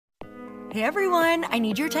Hey everyone, I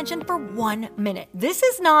need your attention for 1 minute. This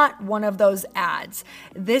is not one of those ads.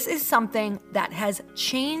 This is something that has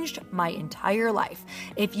changed my entire life.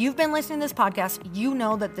 If you've been listening to this podcast, you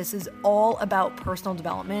know that this is all about personal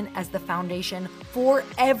development as the foundation for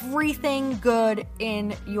everything good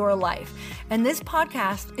in your life. And this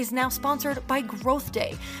podcast is now sponsored by Growth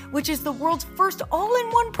Day, which is the world's first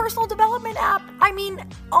all-in-one personal development app. I mean,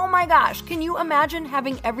 oh my gosh, can you imagine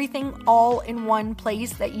having everything all in one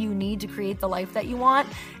place that you need to create the life that you want?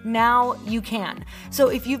 Now you can. So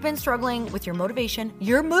if you've been struggling with your motivation,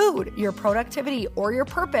 your mood, your productivity, or your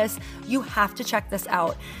purpose, you have to check this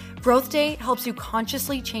out. Growth Day helps you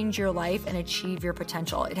consciously change your life and achieve your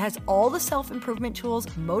potential. It has all the self-improvement tools,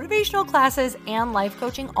 motivational classes, and life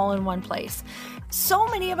coaching all in one place. So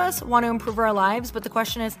many of us want to improve our lives, but the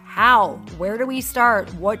question is how? Where do we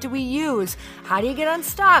start? What do we use? How do you get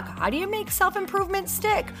unstuck? How do you make self-improvement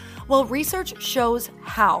stick? Well, research shows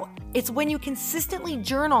how. It's when you consistently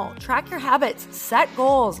journal, track your habits, set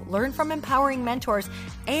goals, learn from empowering mentors,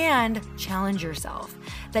 and challenge yourself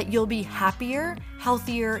that you'll be happier,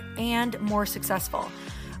 healthier, and more successful.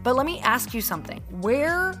 But let me ask you something.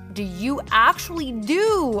 Where do you actually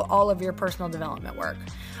do all of your personal development work?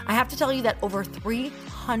 I have to tell you that over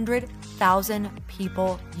 300,000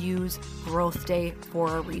 people use Growth Day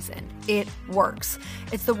for a reason. It works.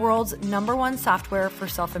 It's the world's #1 software for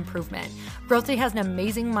self-improvement. Growth Day has an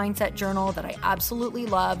amazing mindset journal that I absolutely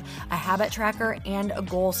love, a habit tracker, and a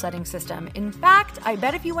goal-setting system. In fact, I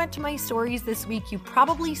bet if you went to my stories this week, you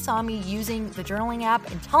probably saw me using the journaling app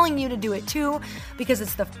and telling you to do it too, because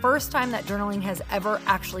it's the first time that journaling has ever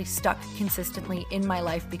actually stuck consistently in my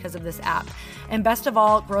life because of this app. And best of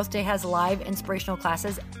all, Growth Day has live inspirational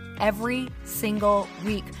classes every single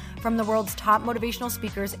week from the world's top motivational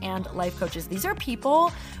speakers and life coaches. These are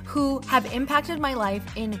people who have impacted my life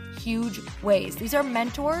in huge ways. These are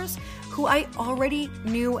mentors who I already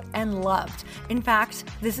knew and loved. In fact,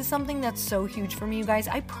 this is something that's so huge for me, you guys.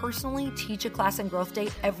 I personally teach a class in Growth Day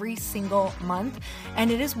every single month,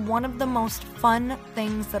 and it is one of the most fun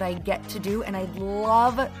things that I get to do, and I'd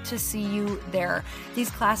love to see you there.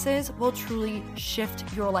 These classes will truly shift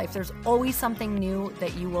your life. There's always something new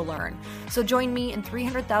that you will learn. So join me and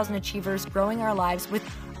 300,000 achievers growing our lives with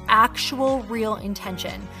actual real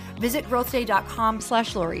intention. Visit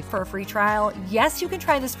growthday.com/Lori for a free trial. Yes, you can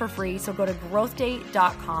try this for free. So go to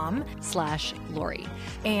growthday.com/Lori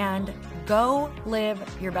and go live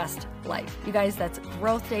your best life. You guys, that's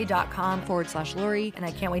growthday.com/Lori. And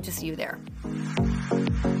I can't wait to see you there.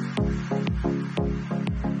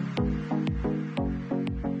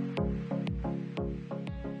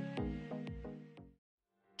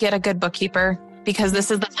 Get a good bookkeeper, because this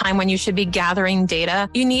is the time when you should be gathering data.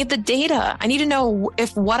 You need the data. I need to know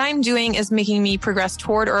if what I'm doing is making me progress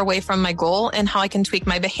toward or away from my goal and how I can tweak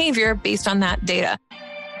my behavior based on that data.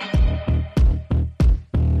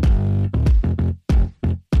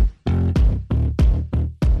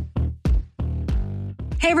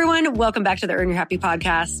 Hey everyone, welcome back to the Earn Your Happy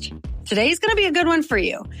podcast. Today's going to be a good one for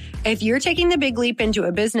you. If you're taking the big leap into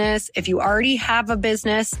a business, if you already have a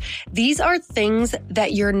business, these are things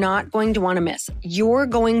that you're not going to want to miss. You're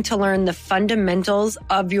going to learn the fundamentals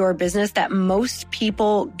of your business that most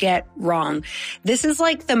people get wrong. This is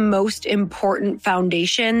like the most important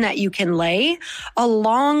foundation that you can lay,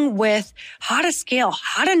 along with how to scale,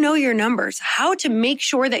 how to know your numbers, how to make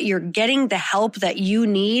sure that you're getting the help that you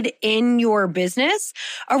need in your business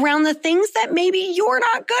around the things that maybe you're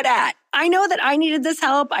not good at. I know that I needed this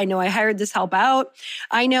help. I know I hired this help out.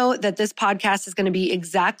 I know that this podcast is going to be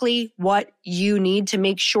exactly what you need to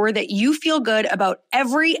make sure that you feel good about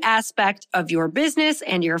every aspect of your business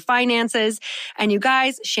and your finances. And you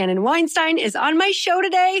guys, Shannon Weinstein is on my show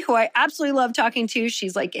today, who I absolutely love talking to.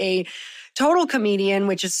 She's like a total comedian,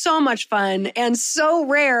 which is so much fun and so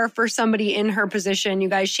rare for somebody in her position. You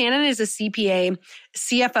guys, Shannon is a CPA,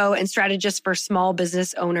 CFO, and strategist for small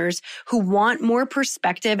business owners who want more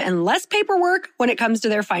perspective and less paperwork when it comes to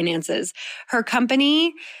their finances. Her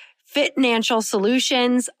company, Financial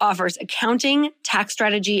Solutions, offers accounting, tax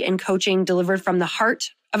strategy, and coaching delivered from the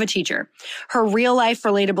heart of a teacher. Her real life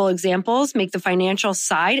relatable examples make the financial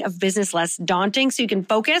side of business less daunting so you can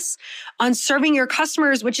focus on serving your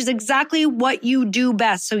customers, which is exactly what you do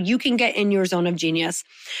best, so you can get in your zone of genius.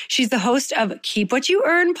 She's the host of Keep What You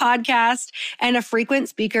Earn podcast and a frequent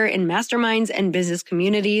speaker in masterminds and business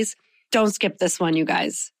communities. Don't skip this one, you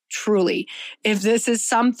guys. Truly, if this is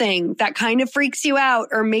something that kind of freaks you out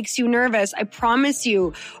or makes you nervous, I promise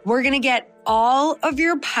you, we're going to get all of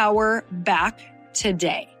your power back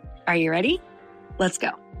today. Are you ready? Let's go.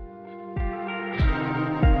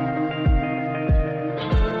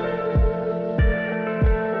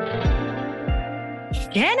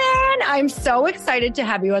 Shannon, I'm so excited to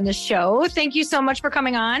have you on the show. Thank you so much for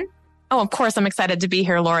coming on. Oh, of course, I'm excited to be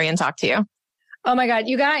here, Lori, and talk to you. Oh my God,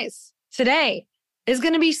 you guys, today is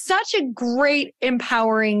going to be such a great,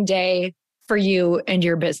 empowering day for you and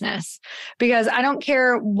your business, because I don't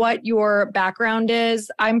care what your background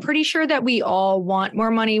is. I'm pretty sure that we all want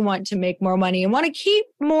more money, want to make more money, and want to keep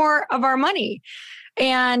more of our money.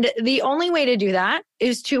 And the only way to do that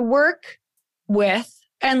is to work with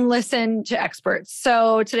and listen to experts.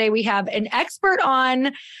 So today we have an expert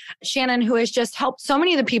on, Shannon, who has just helped so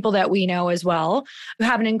many of the people that we know as well, who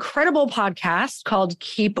have an incredible podcast called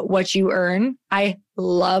Keep What You Earn. I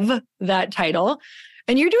love that title.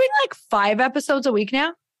 And you're doing like 5 episodes a week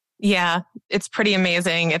now? Yeah, it's pretty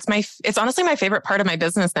amazing. It's honestly my favorite part of my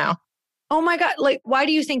business now. Oh my God. Like, why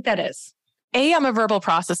do you think that is? I'm a verbal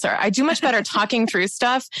processor. I do much better talking through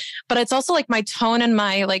stuff, but it's also like my tone and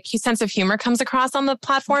my sense of humor comes across on the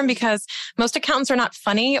platform, because most accountants are not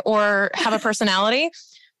funny or have a personality.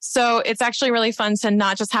 So it's actually really fun to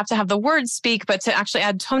not just have to have the words speak, but to actually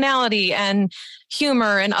add tonality and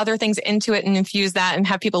humor and other things into it and infuse that and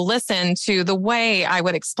have people listen to the way I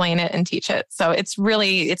would explain it and teach it. So it's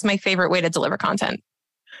my favorite way to deliver content.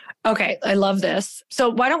 Okay, I love this. So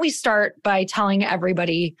why don't we start by telling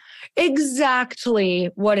everybody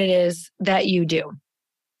exactly what it is that you do?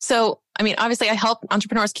 So, obviously I help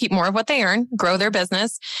entrepreneurs keep more of what they earn, grow their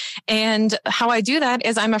business. And how I do that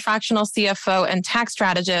is I'm a fractional CFO and tax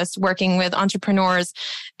strategist working with entrepreneurs.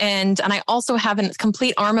 And I also have a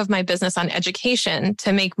complete arm of my business on education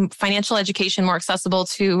to make financial education more accessible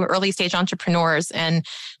to early stage entrepreneurs. And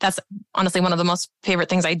that's honestly one of the most favorite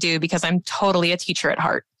things I do, because I'm totally a teacher at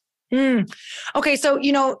heart. Okay. So,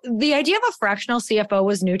 the idea of a fractional CFO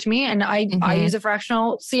was new to me, and I use a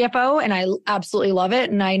fractional CFO and I absolutely love it.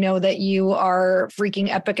 And I know that you are freaking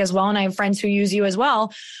epic as well. And I have friends who use you as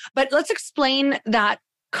well, but let's explain that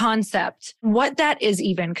concept, what that is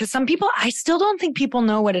even, because some people, I still don't think people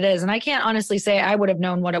know what it is. And I can't honestly say I would have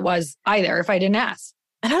known what it was either if I didn't ask.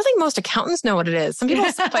 I don't think most accountants know what it is. Some people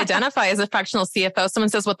self-identify as a fractional CFO. Someone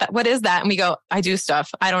says, what is that? And we go, I do stuff.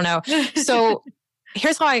 I don't know. So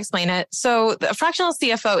here's how I explain it. So a fractional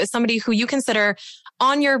CFO is somebody who you consider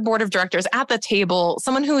on your board of directors at the table,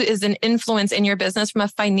 someone who is an influence in your business from a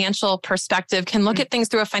financial perspective, can look at things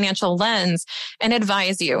through a financial lens and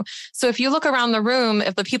advise you. So if you look around the room,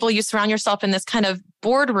 if the people you surround yourself in this kind of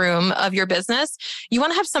boardroom of your business, you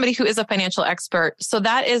want to have somebody who is a financial expert. So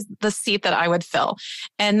that is the seat that I would fill.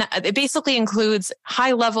 And it basically includes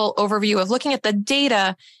high level overview of looking at the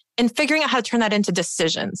data and figuring out how to turn that into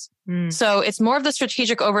decisions. So it's more of the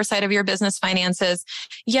strategic oversight of your business finances.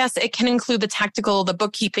 Yes, it can include the tactical, the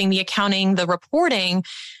bookkeeping, the accounting, the reporting,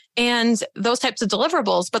 and those types of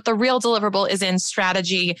deliverables. But the real deliverable is in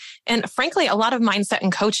strategy. And frankly, a lot of mindset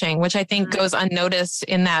and coaching, which I think goes unnoticed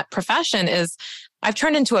in that profession, is I've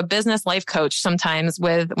turned into a business life coach sometimes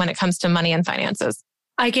when it comes to money and finances.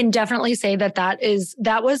 I can definitely say that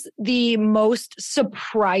was the most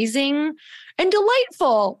surprising and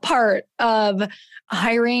delightful part of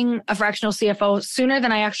hiring a fractional CFO sooner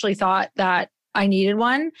than I actually thought that I needed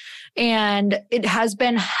one. And it has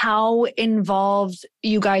been how involved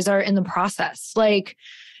you guys are in the process. Like,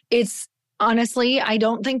 it's honestly, I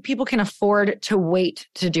don't think people can afford to wait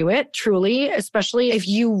to do it, truly, especially if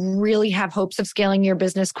you really have hopes of scaling your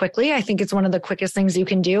business quickly. I think it's one of the quickest things you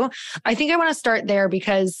can do. I think I want to start there,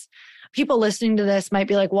 because people listening to this might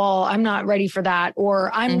be like, well, I'm not ready for that,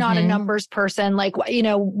 or I'm not a numbers person. Like,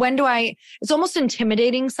 when do I, it's almost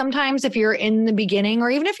intimidating sometimes if you're in the beginning,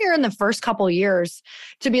 or even if you're in the first couple of years,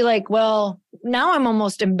 to be like, well, now I'm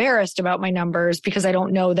almost embarrassed about my numbers because I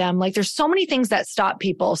don't know them. Like, there's so many things that stop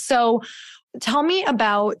people. So tell me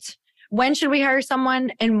about, when should we hire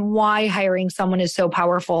someone and why hiring someone is so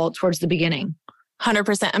powerful towards the beginning?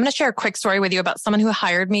 100%. I'm going to share a quick story with you about someone who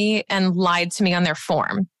hired me and lied to me on their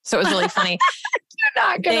form. So it was really funny. You're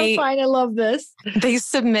not going to find, I love this. They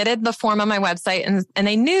submitted the form on my website, and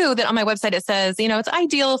they knew that on my website it says, it's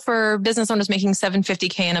ideal for business owners making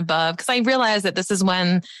 $750K and above. Because I realized that this is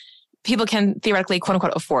when people can theoretically, quote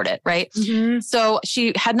unquote, afford it, right? So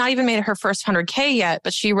she had not even made her first 100K yet,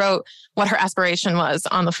 but she wrote what her aspiration was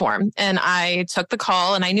on the form. And I took the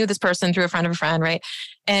call, and I knew this person through a friend of a friend, right?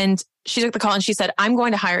 And she took the call and she said, I'm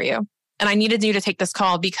going to hire you. And I needed you to take this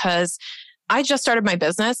call because I just started my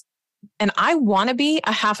business and I want to be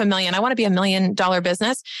 $500,000. I want to be $1 million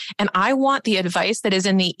business. And I want the advice that is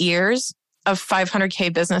in the ears of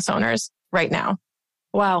 500K business owners right now.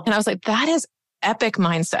 Wow. And I was like, that is epic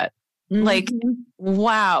mindset. Like,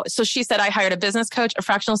 wow. So she said, I hired a business coach, a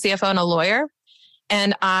fractional CFO, and a lawyer.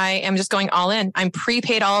 And I am just going all in. I'm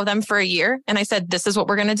prepaid all of them for a year. And I said, this is what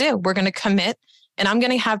we're going to do. We're going to commit and I'm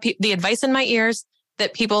going to have the advice in my ears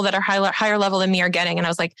that people that are higher level than me are getting. And I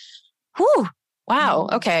was like, whew, wow.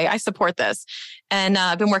 Okay. I support this. And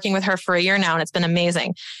I've been working with her for a year now, and it's been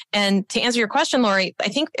amazing. And to answer your question, Lori, I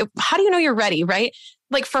think, how do you know you're ready, right?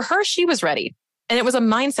 Like for her, she was ready, and it was a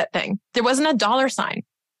mindset thing. There wasn't a dollar sign.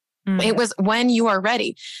 It was when you are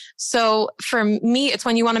ready. So for me, it's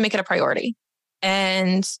when you want to make it a priority,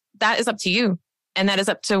 and that is up to you. And that is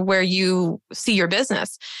up to where you see your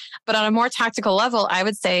business. But on a more tactical level, I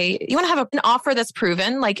would say you want to have an offer that's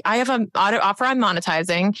proven. Like I have an offer I'm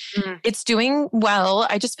monetizing. It's doing well.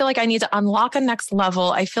 I just feel like I need to unlock a next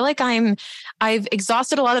level. I feel like I've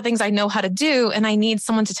exhausted a lot of things I know how to do, and I need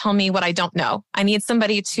someone to tell me what I don't know. I need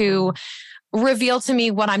somebody to reveal to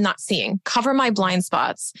me what I'm not seeing, cover my blind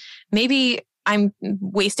spots. Maybe I'm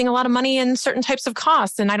wasting a lot of money in certain types of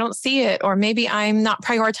costs and I don't see it. Or maybe I'm not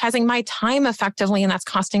prioritizing my time effectively and that's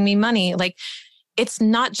costing me money. Like it's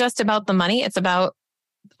not just about the money. It's about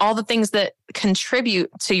all the things that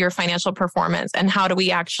contribute to your financial performance, and how do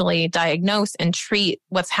we actually diagnose and treat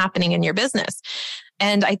what's happening in your business.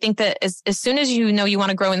 And I think that as soon as you know you want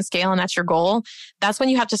to grow and scale and that's your goal, that's when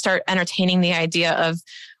you have to start entertaining the idea of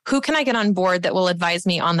who can I get on board that will advise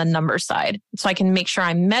me on the number side so I can make sure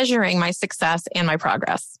I'm measuring my success and my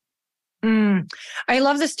progress. I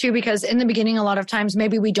love this too, because in the beginning, a lot of times,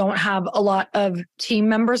 maybe we don't have a lot of team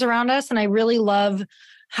members around us. And I really love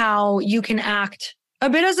how you can act a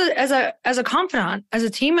bit as a confidant, as a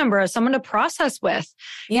team member, as someone to process with,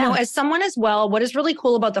 you know, as someone as well. What is really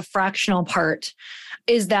cool about the fractional part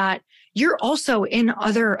is that you're also in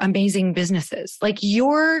other amazing businesses. Like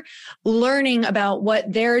you're learning about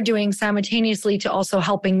what they're doing simultaneously to also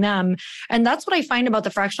helping them. And that's what I find about the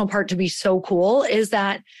fractional part to be so cool, is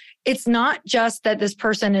that it's not just that this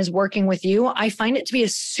person is working with you. I find it to be a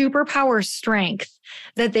superpower strength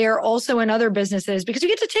that they are also in other businesses, because you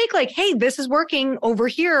get to take like, hey, this is working over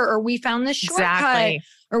here, or we found this shortcut,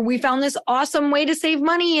 or we found this awesome way to save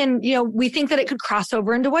money. And, you know, we think that it could cross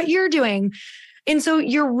over into what you're doing. And so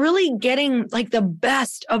you're really getting like the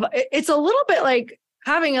best of, it's a little bit like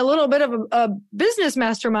having a little bit of a business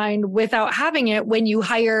mastermind without having it when you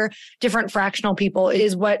hire different fractional people,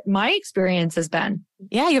 is what my experience has been.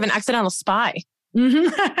 Yeah, you have an accidental spy.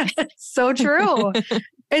 So true.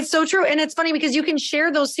 It's so true. And it's funny because you can share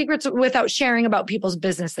those secrets without sharing about people's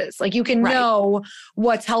businesses. Like you can know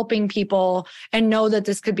what's helping people and know that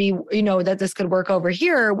this could be, you know, that this could work over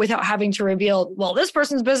here without having to reveal, well, this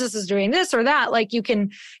person's business is doing this or that. Like you can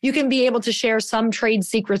be able to share some trade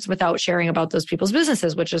secrets without sharing about those people's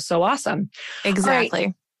businesses, which is so awesome. Exactly.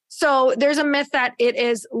 Right. So there's a myth that it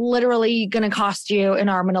is literally going to cost you an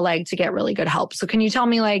arm and a leg to get really good help. So can you tell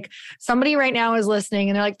me, like, somebody right now is listening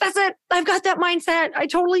and they're like, that's it. I've got that mindset. I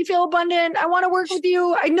totally feel abundant. I want to work with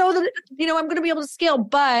you. I know that, you know, I'm going to be able to scale,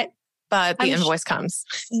 but the invoice comes.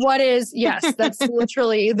 Yes, that's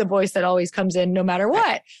literally the voice that always comes in no matter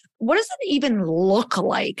what. What does it even look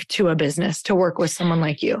like to a business to work with someone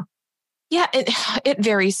like you? Yeah, it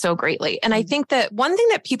varies so greatly. And I think that one thing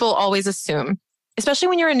that people always assume, especially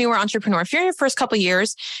when you're a newer entrepreneur, if you're in your first couple of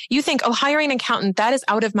years, you think, oh, hiring an accountant, that is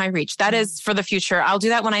out of my reach. That is for the future. I'll do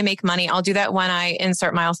that when I make money. I'll do that when I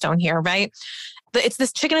insert milestone here, right? But it's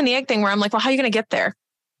this chicken and the egg thing where I'm like, well, how are you going to get there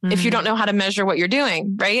if you don't know how to measure what you're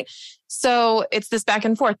doing, right? So it's this back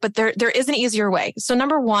and forth, but there is an easier way. So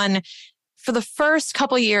number one, for the first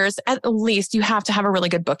couple of years, at least you have to have a really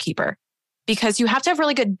good bookkeeper, because you have to have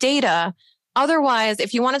really good data. Otherwise,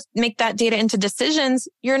 if you want to make that data into decisions,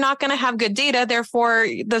 you're not going to have good data. Therefore,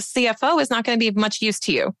 the CFO is not going to be much use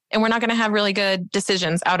to you. And we're not going to have really good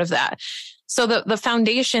decisions out of that. So the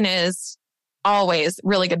foundation is always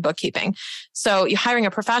really good bookkeeping. So you're hiring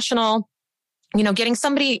a professional, you know, getting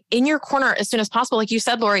somebody in your corner as soon as possible. Like you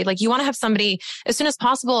said, Lori, like you want to have somebody as soon as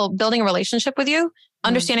possible building a relationship with you,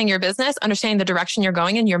 understanding your business, understanding the direction you're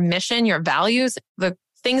going in, your mission, your values, the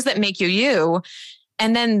things that make you you.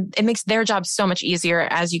 And then it makes their job so much easier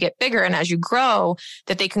as you get bigger and as you grow,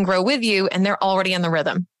 that they can grow with you and they're already in the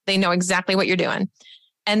rhythm. They know exactly what you're doing.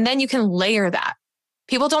 And then you can layer that.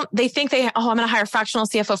 People they think I'm going to hire a fractional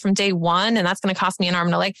CFO from day one and that's going to cost me an arm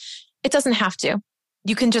and a leg. It doesn't have to.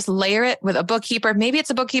 You can just layer it with a bookkeeper. Maybe it's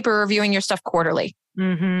a bookkeeper reviewing your stuff quarterly.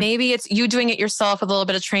 Maybe it's you doing it yourself with a little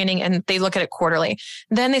bit of training and they look at it quarterly.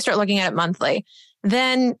 Then they start looking at it monthly.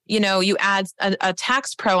 Then, you know, you add a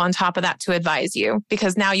tax pro on top of that to advise you,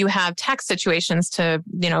 because now you have tax situations to,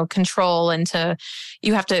 you know, control and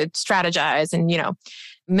you have to strategize and, you know,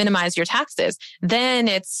 minimize your taxes. Then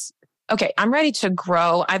it's, okay, I'm ready to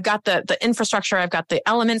grow. I've got the infrastructure. I've got the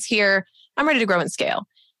elements here. I'm ready to grow and scale.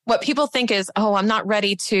 What people think is, oh, I'm not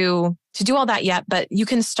ready to do all that yet, but you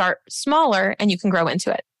can start smaller and you can grow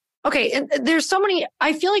into it. Okay. And there's so many,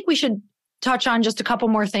 I feel like we should touch on just a couple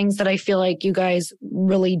more things that I feel like you guys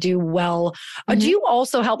really do well. Do you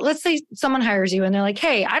also help? Let's say someone hires you and they're like,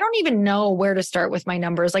 hey, I don't even know where to start with my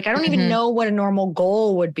numbers. Like, I don't even know what a normal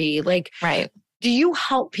goal would be. Like, right. Do you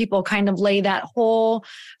help people kind of lay that whole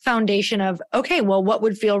foundation of, okay, well, what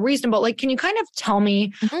would feel reasonable? Like, can you kind of tell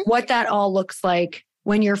me what that all looks like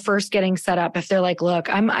when you're first getting set up? If they're like, look,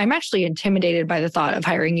 I'm actually intimidated by the thought of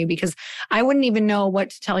hiring you because I wouldn't even know what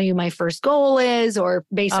to tell you my first goal is or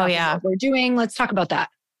based on what we're doing. Let's talk about that.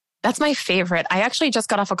 That's my favorite. I actually just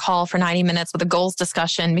got off a call for 90 minutes with a goals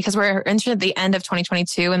discussion because we're entering the end of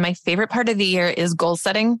 2022. And my favorite part of the year is goal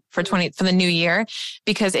setting for the new year,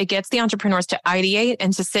 because it gets the entrepreneurs to ideate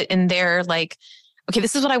and to sit in there like, okay,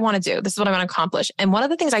 this is what I want to do. This is what I want to accomplish. And one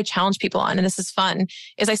of the things I challenge people on, and this is fun,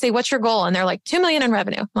 is I say, what's your goal? And they're like, 2 million in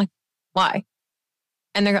revenue. I'm like, why?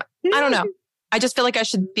 And they're I don't know. I just feel like I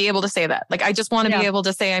should be able to say that. Like, I just want to be able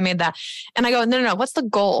to say I made that. And I go, no. What's the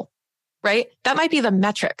goal? Right? That might be the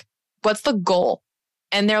metric. What's the goal?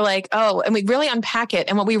 And they're like, oh, and we really unpack it.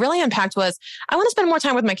 And what we really unpacked was, I want to spend more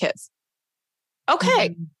time with my kids.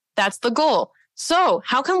 Okay. That's the goal. So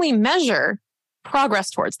how can we measure progress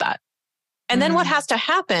towards that? And then what has to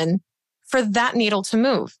happen for that needle to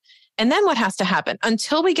move? And then what has to happen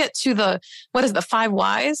until we get to the 5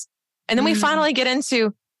 whys? And then we finally get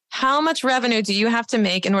into how much revenue do you have to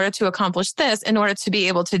make in order to accomplish this, in order to be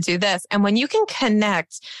able to do this? And when you can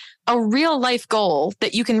connect a real life goal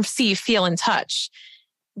that you can see, feel, and touch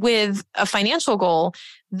with a financial goal,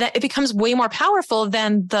 that it becomes way more powerful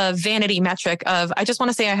than the vanity metric of, I just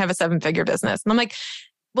want to say I have a 7-figure business. And I'm like,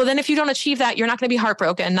 well, then if you don't achieve that, you're not going to be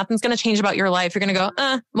heartbroken. Nothing's going to change about your life. You're going to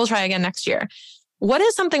go, we'll try again next year. What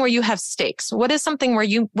is something where you have stakes? What is something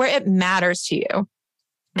where it matters to you?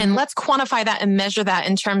 And let's quantify that and measure that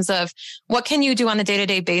in terms of what can you do on a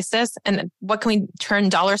day-to-day basis? And what can we turn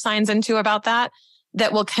dollar signs into about that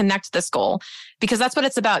will connect this goal? Because that's what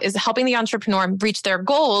it's about, is helping the entrepreneur reach their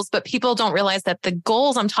goals. But people don't realize that the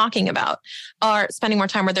goals I'm talking about are spending more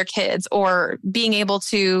time with their kids, or being able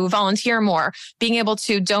to volunteer more, being able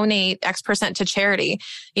to donate X% to charity.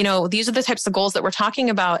 You know, these are the types of goals that we're talking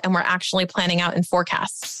about, and we're actually planning out in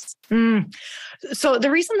forecasts. So the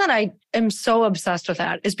reason that I am so obsessed with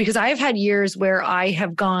that is because I've had years where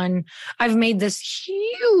I've made this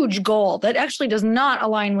huge goal that actually does not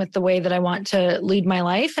align with the way that I want to lead my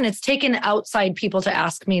life. And it's taken outside people to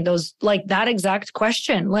ask me that exact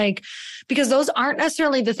question, because those aren't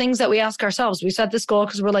necessarily the things that we ask ourselves. We set this goal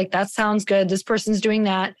because we're like, that sounds good. This person's doing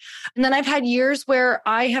that. And then I've had years where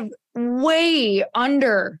I have way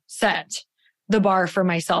under set the bar for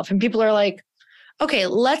myself. And people are like, okay,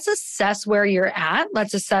 let's assess where you're at.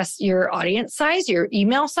 Let's assess your audience size, your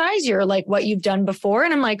email size, your what you've done before.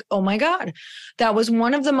 And I'm like, oh my God, that was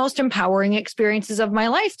one of the most empowering experiences of my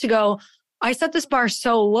life to go, I set this bar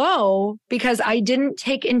so low because I didn't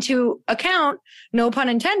take into account, no pun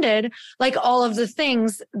intended, all of the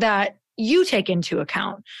things that you take into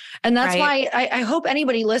account. And that's why I hope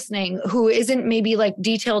anybody listening who isn't maybe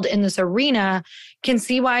detailed in this arena can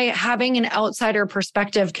see why having an outsider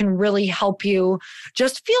perspective can really help you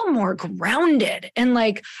just feel more grounded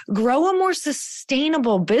and grow a more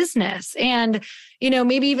sustainable business. And,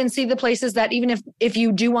 maybe even see the places that even if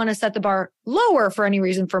you do want to set the bar lower for any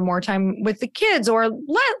reason, for more time with the kids or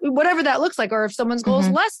whatever that looks like, or if someone's goal is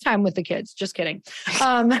less time with the kids, just kidding.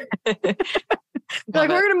 We're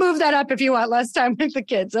going to move that up if you want less time with the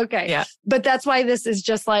kids. Okay. Yeah. But that's why this is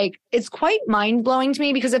just it's quite mind blowing to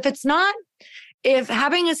me, because if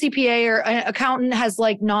having a CPA or an accountant has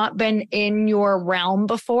not been in your realm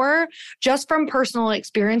before, just from personal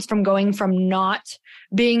experience, from going from not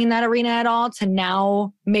being in that arena at all to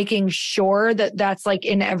now making sure that that's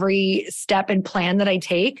in every step and plan that I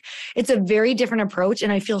take, it's a very different approach.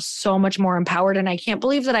 And I feel so much more empowered. And I can't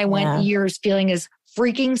believe that I went years feeling as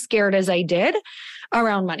freaking scared as I did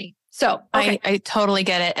around money. So okay. I totally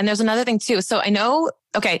get it. And there's another thing too. So I know,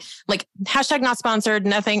 hashtag not sponsored,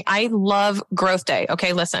 nothing. I love Growth Day.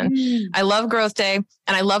 Okay, listen, I love Growth Day and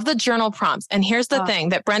I love the journal prompts. And here's the thing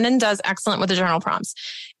that Brendan does excellent with the journal prompts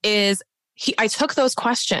is I took those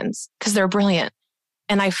questions because they're brilliant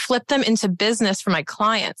and I flipped them into business for my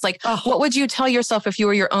clients. What would you tell yourself if you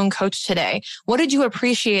were your own coach today? What did you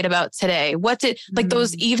appreciate about today? What did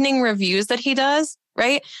those evening reviews that he does?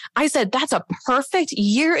 Right? I said, that's a perfect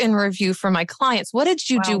year in review for my clients. What did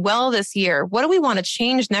you do well this year? What do we want to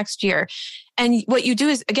change next year? And what you do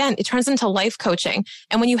is, again, it turns into life coaching.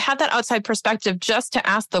 And when you have that outside perspective, just to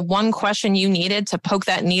ask the one question you needed to poke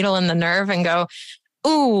that needle in the nerve and go,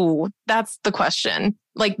 ooh, that's the question.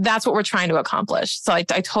 That's what we're trying to accomplish. So I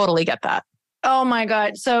totally get that. Oh my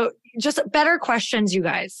God. So just better questions, you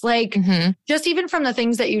guys. Like just even from the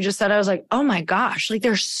things that you just said, I was like, oh my gosh, like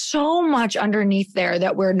there's so much underneath there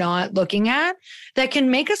that we're not looking at that can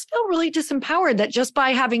make us feel really disempowered, that just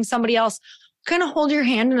by having somebody else kind of hold your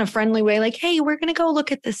hand in a friendly way, like, hey, we're going to go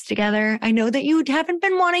look at this together. I know that you haven't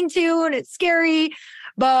been wanting to, and it's scary,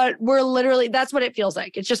 but we're literally, that's what it feels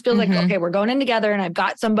like. It just feels like, okay, we're going in together and I've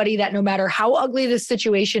got somebody that no matter how ugly this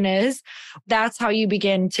situation is, that's how you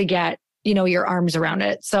begin to get, you know, your arms around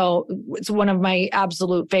it. So it's one of my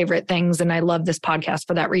absolute favorite things. And I love this podcast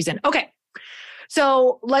for that reason. Okay.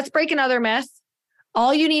 So let's break another myth.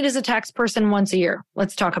 All you need is a tax person once a year.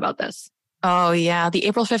 Let's talk about this. Oh yeah. The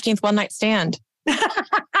April 15th one night stand.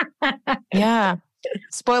 Yeah.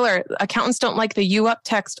 Spoiler, accountants don't like the you up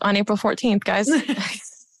text on April 14th, guys.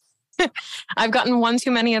 I've gotten one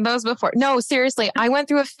too many of those before. No, seriously, I went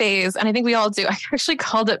through a phase, and I think we all do. I actually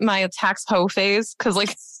called it my tax hoe phase, because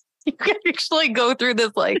like you can actually go through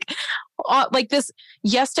this like this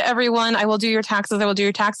yes to everyone. I will do your taxes. I will do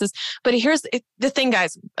your taxes. But here's the thing,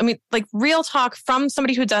 guys. I mean, like real talk from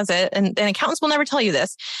somebody who does it, and accountants will never tell you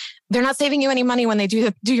this. They're not saving you any money when they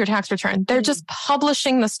do your tax return. They're just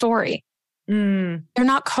publishing the story. They're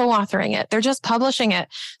not co-authoring it. They're just publishing it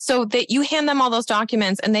so that you hand them all those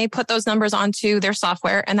documents and they put those numbers onto their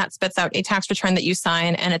software, and that spits out a tax return that you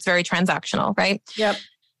sign, and it's very transactional, right? Yep.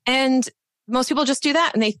 And most people just do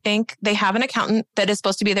that, and they think they have an accountant that is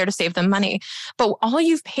supposed to be there to save them money. But all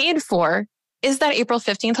you've paid for is that April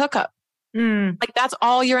 15th hookup. Like that's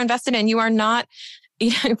all you're invested in. You are not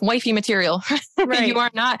wifey material. Right. You are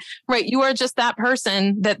not, right. You are just that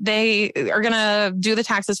person that they are going to do the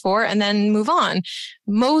taxes for and then move on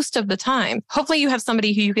most of the time. Hopefully you have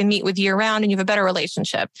somebody who you can meet with year round and you have a better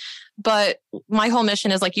relationship. But my whole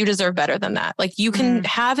mission is like, you deserve better than that. Like you can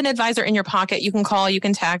have an advisor in your pocket. You can call, you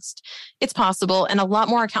can text. It's possible. And a lot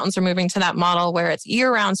more accountants are moving to that model where it's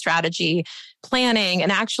year round strategy, planning,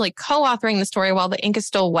 and actually co-authoring the story while the ink is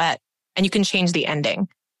still wet, and you can change the ending.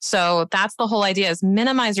 So that's the whole idea, is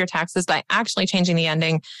minimize your taxes by actually changing the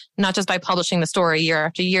ending, not just by publishing the story year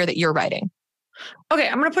after year that you're writing. Okay,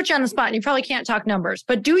 I'm going to put you on the spot, and you probably can't talk numbers,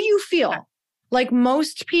 but do you feel like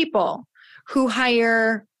most people who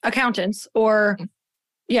hire accountants or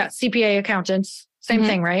CPA accountants, same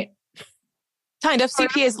thing, right? Kind of.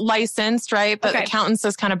 CPA is licensed, right? But accountants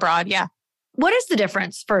is kind of broad. Yeah. What is the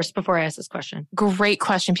difference first before I ask this question? Great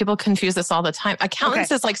question. People confuse this all the time.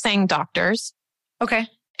 Accountants is like saying doctors. Okay.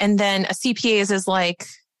 And then a CPAs is like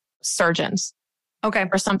surgeons. Okay.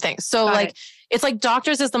 Or something. So it's like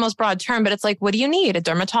doctors is the most broad term, but it's like, what do you need? A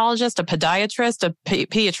dermatologist, a podiatrist, a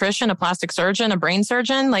pediatrician, a plastic surgeon, a brain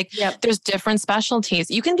surgeon? Like there's different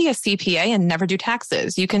specialties. You can be a CPA and never do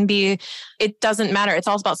taxes. You can be, it doesn't matter. It's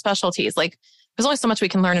all about specialties. Like there's only so much we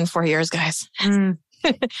can learn in 4 years, guys.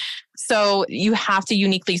 So you have to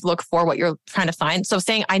uniquely look for what you're trying to find. So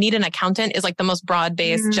saying I need an accountant is like the most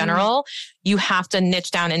broad-based general. You have to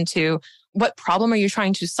niche down into what problem are you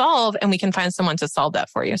trying to solve, and we can find someone to solve that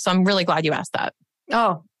for you. So I'm really glad you asked that.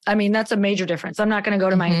 Oh, I mean, that's a major difference. I'm not going to go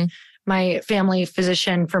to my family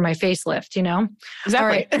physician for my facelift, you know?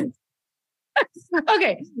 Exactly. All right.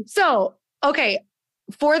 Okay. So,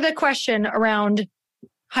 for the question around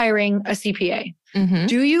hiring a CPA,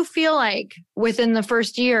 do you feel like within the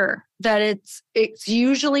first year that it's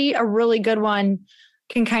usually a really good one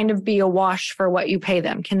can kind of be a wash for what you pay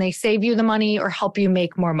them? Can they save you the money or help you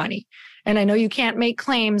make more money? And I know you can't make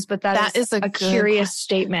claims, but that is a curious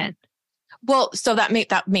statement. Well, so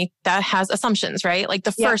that has assumptions, right? Like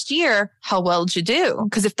the first year, how well did you do?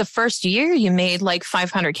 Because if the first year you made like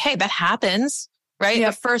 $500K, that happens. Right.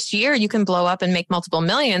 The first year you can blow up and make multiple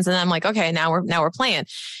millions. And I'm like, okay, now we're playing.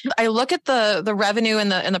 I look at the revenue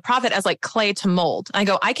and the profit as like clay to mold. I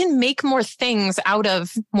go, I can make more things out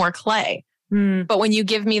of more clay. But when you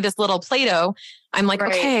give me this little Play-Doh, I'm like,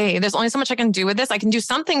 okay, there's only so much I can do with this. I can do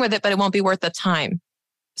something with it, but it won't be worth the time.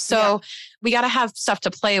 So we got to have stuff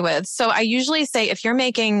to play with. So I usually say, if you're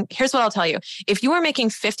making, here's what I'll tell you. If you are making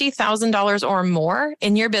 $50,000 or more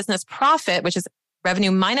in your business profit, which is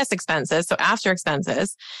revenue minus expenses, so after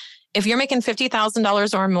expenses, if you're making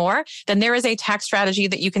 $50,000 or more, then there is a tax strategy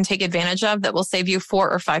that you can take advantage of that will save you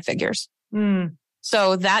 4 or 5 figures.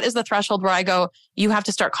 So that is the threshold where I go, you have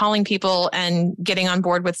to start calling people and getting on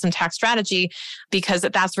board with some tax strategy, because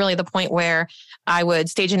that's really the point where I would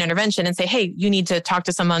stage an intervention and say, hey, you need to talk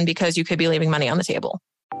to someone because you could be leaving money on the table.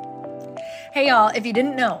 Hey y'all, if you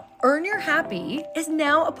didn't know, Earn Your Happy is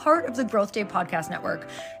now a part of the Growth Day Podcast Network.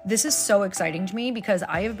 This is so exciting to me because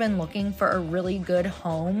I have been looking for a really good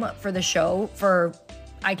home for the show for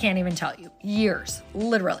I can't even tell you, years,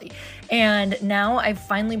 literally. And now I've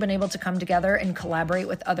finally been able to come together and collaborate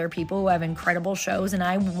with other people who have incredible shows, and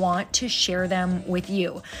I want to share them with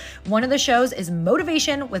you. One of the shows is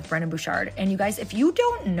Motivation with Brendon Burchard. And you guys, if you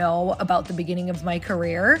don't know about the beginning of my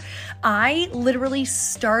career, I literally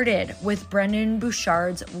started with Brendon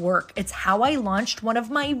Burchard's work. It's how I launched one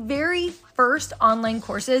of my very first online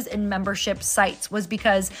courses and membership sites, was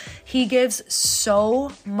because he gives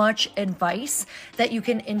so much advice that you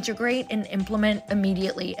can integrate and implement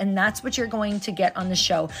immediately. And that's what you're going to get on the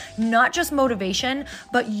show. Not just motivation,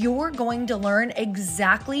 but you're going to learn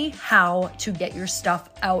exactly how to get your stuff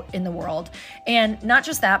out in the world. And not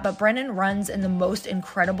just that, but Brendon runs in the most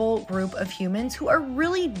incredible group of humans who are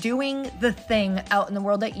really doing the thing out in the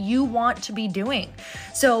world that you want to be doing.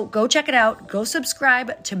 So go check it out. Go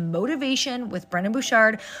subscribe to Motivation with Brendon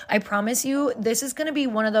Burchard. I promise you, this is going to be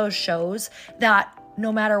one of those shows that no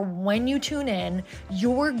matter when you tune in,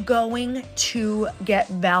 you're going to get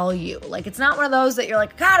value. Like, it's not one of those that you're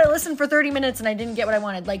like, God, I listened for 30 minutes and I didn't get what I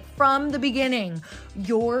wanted. Like, from the beginning,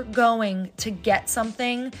 you're going to get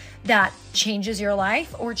something that changes your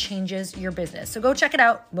life or changes your business. So go check it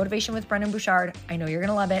out. Motivation with Brendon Burchard. I know you're going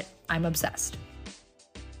to love it. I'm obsessed.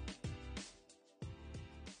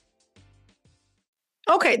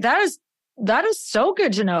 Okay, that is so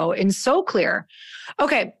good to know and so clear.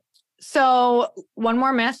 Okay, so one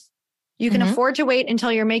more myth. You can afford to wait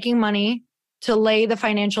until you're making money to lay the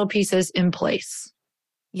financial pieces in place.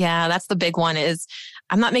 Yeah, that's the big one, is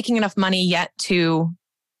I'm not making enough money yet to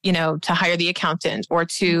hire the accountant, or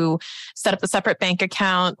to set up a separate bank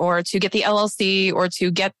account, or to get the LLC, or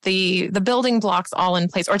to get the building blocks all in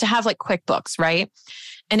place, or to have like QuickBooks, right?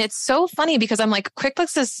 And it's so funny because I'm like,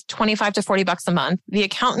 QuickBooks is $25 to $40 a month. The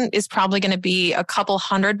accountant is probably going to be a couple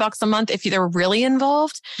 $100 a month if they're really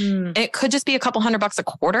involved. It could just be a couple $100 a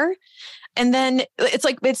quarter. And then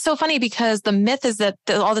it's so funny because the myth is that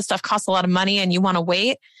all this stuff costs a lot of money and you want to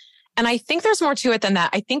wait. And I think there's more to it than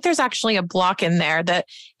that. I think there's actually a block in there that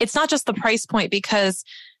it's not just the price point, because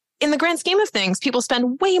in the grand scheme of things, people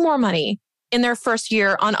spend way more money in their first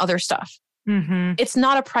year on other stuff. It's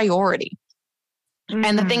not a priority.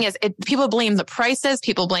 And the thing is, people blame the prices,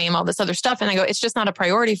 people blame all this other stuff. And I go, it's just not a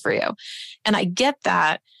priority for you. And I get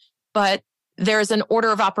that. But there's an order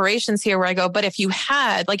of operations here where I go, but if you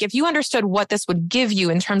understood what this would give you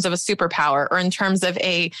in terms of a superpower or in terms of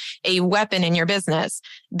a weapon in your business,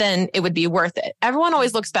 then it would be worth it. Everyone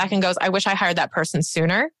always looks back and goes, I wish I hired that person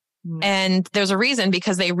sooner. And there's a reason,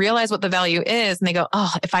 because they realize what the value is and they go,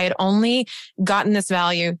 oh, if I had only gotten this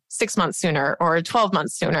value 6 months sooner or 12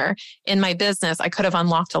 months sooner in my business, I could have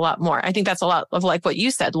unlocked a lot more. I think that's a lot of like what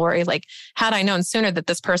you said, Lori, like had I known sooner that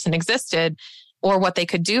this person existed or what they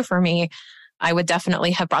could do for me, I would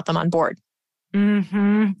definitely have brought them on board.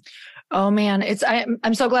 Oh man,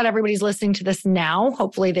 I'm so glad everybody's listening to this now.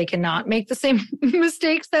 Hopefully they cannot make the same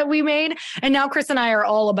mistakes that we made. And now Chris and I are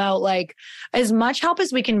all about like as much help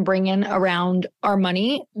as we can bring in around our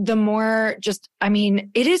money, the more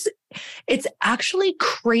it's actually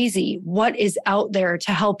crazy what is out there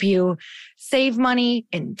to help you save money,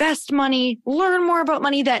 invest money, learn more about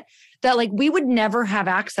money that like we would never have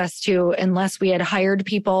access to unless we had hired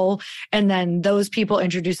people. And then those people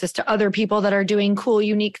introduce us to other people that are doing cool,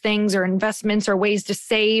 unique things or investments or ways to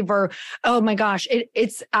save, or, oh my gosh,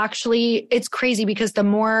 it's crazy, because the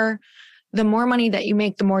more money that you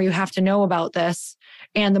make, the more you have to know about this.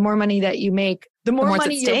 And the more money that you make, the more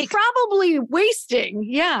money you're probably wasting.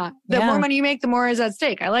 Yeah. The more money you make, the more is at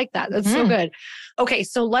stake. I like that. That's so good. Okay.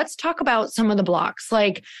 So let's talk about some of the blocks.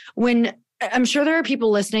 Like I'm sure there are people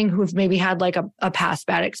listening who've maybe had like a past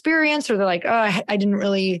bad experience, or they're like, oh, I didn't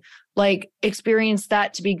really like experience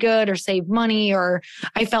that to be good or save money, or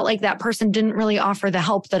I felt like that person didn't really offer the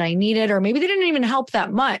help that I needed, or maybe they didn't even help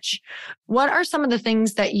that much. What are some of the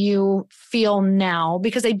things that you feel now?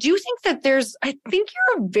 Because I do think that I think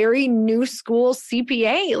you're a very new school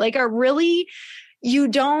CPA, like you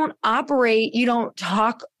don't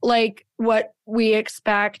talk like what we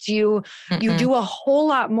expect. You do a whole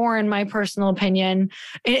lot more, in my personal opinion.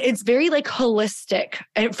 It's very like holistic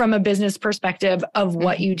from a business perspective of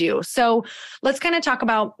what you do. So let's kind of talk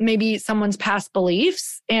about maybe someone's past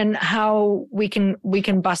beliefs and how we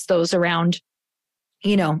can bust those around,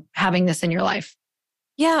 having this in your life.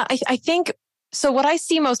 Yeah, I think so. What I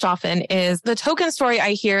see most often is the token story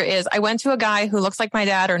I hear is I went to a guy who looks like my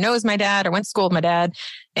dad or knows my dad or went to school with my dad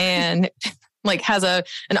and like has an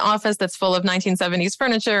office that's full of 1970s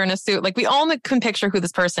furniture and a suit. Like we all can picture who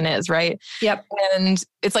this person is, right? Yep. And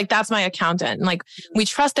it's like, that's my accountant. And like we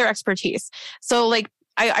trust their expertise. So like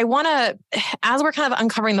I want to, as we're kind of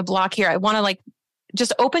uncovering the block here, I want to like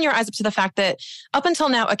just open your eyes up to the fact that up until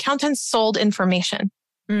now, accountants sold information.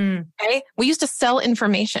 Okay. We used to sell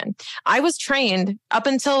information. I was trained up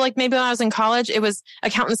until like maybe when I was in college, it was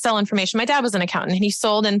accountants sell information. My dad was an accountant and he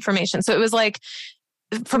sold information. So it was like,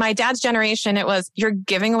 for my dad's generation, it was, you're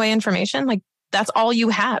giving away information. Like that's all you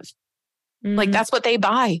have. Like that's what they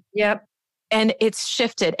buy. Yep. And it's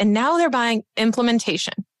shifted. And now they're buying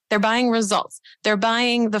implementation. They're buying results. They're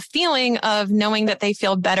buying the feeling of knowing that they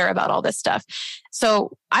feel better about all this stuff.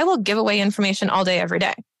 So I will give away information all day, every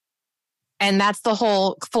day. And that's the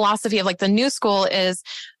whole philosophy of like the new school is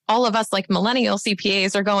all of us like millennial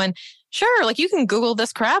CPAs are going, sure, like you can Google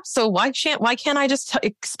this crap. So why can't I just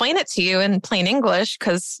explain it to you in plain English?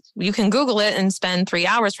 Because you can Google it and spend 3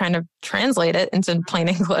 hours trying to translate it into plain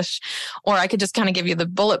English. Or I could just kind of give you the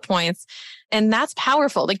bullet points. And that's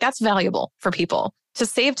powerful. Like that's valuable for people to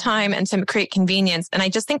save time and to create convenience. And I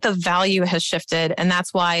just think the value has shifted. And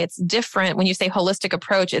that's why it's different when you say holistic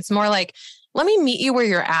approach. It's more like, let me meet you where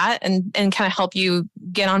you're at and kind of help you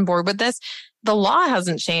get on board with this. The law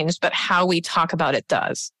hasn't changed, but how we talk about it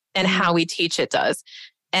does and how we teach it does.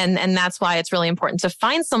 And that's why it's really important to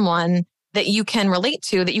find someone that you can relate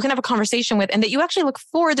to, that you can have a conversation with, and that you actually look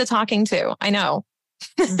forward to talking to. I know.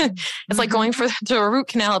 It's like going to a root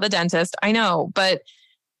canal at the dentist. I know. But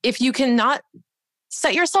if you cannot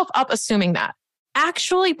set yourself up assuming that,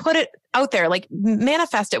 actually put it out there, like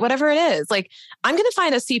manifest it, whatever it is. Like I'm going to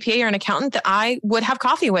find a CPA or an accountant that I would have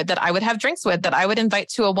coffee with, that I would have drinks with, that I would invite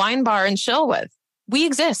to a wine bar and chill with. We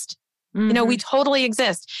exist. You know, we totally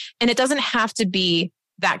exist. And it doesn't have to be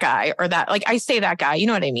that guy or that, like I say that guy, you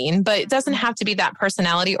know what I mean? But it doesn't have to be that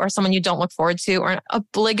personality or someone you don't look forward to or an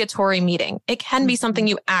obligatory meeting. It can be something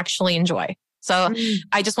you actually enjoy. So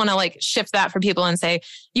I just want to like shift that for people and say,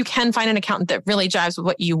 you can find an accountant that really jives with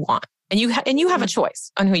what you want. And you have a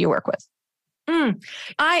choice on who you work with.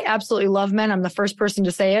 I absolutely love men. I'm the first person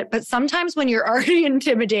to say it. But sometimes when you're already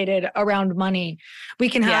intimidated around money, we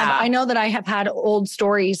can have, I know that I have had old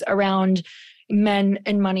stories around men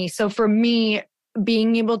and money. So for me,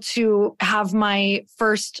 being able to have my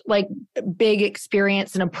first like big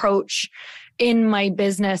experience and approach in my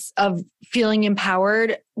business of feeling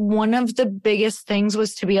empowered, one of the biggest things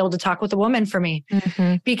was to be able to talk with a woman for me,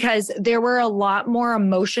 because there were a lot more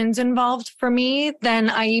emotions involved for me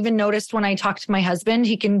than I even noticed when I talked to my husband.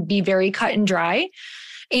 He can be very cut and dry.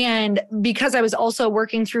 And because I was also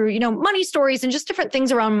working through, you know, money stories and just different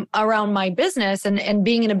things around my business and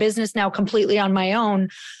being in a business now completely on my own,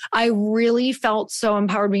 I really felt so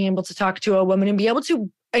empowered being able to talk to a woman and be able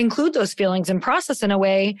to include those feelings and process in a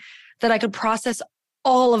way that I could process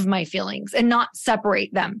all of my feelings and not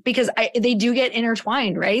separate them, because they do get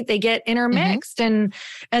intertwined, right? They get intermixed. And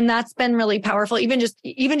that's been really powerful. Even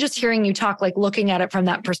just hearing you talk, like looking at it from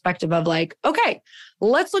that perspective of like, okay,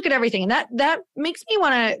 let's look at everything. And that makes me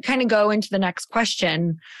want to kind of go into the next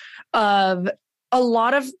question of a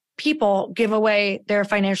lot of people give away their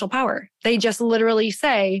financial power. They just literally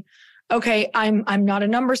say, okay, I'm not a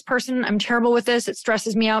numbers person. I'm terrible with this. It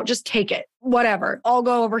stresses me out. Just take it. Whatever. I'll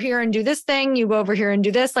go over here and do this thing. You go over here and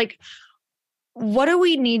do this. Like, what do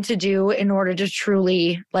we need to do in order to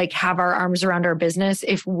truly like have our arms around our business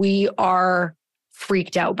if we are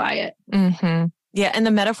freaked out by it? Yeah. And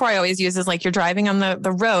the metaphor I always use is like you're driving on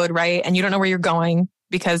the road, right? And you don't know where you're going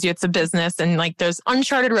because it's a business and like there's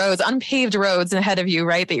uncharted roads, unpaved roads ahead of you,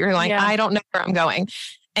 right? That you're like, I don't know where I'm going.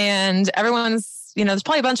 And everyone's, you know, there's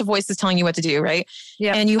probably a bunch of voices telling you what to do, right?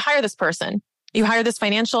 Yeah. And you hire this person, you hire this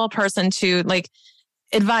financial person to like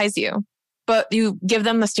advise you, but you give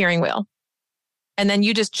them the steering wheel and then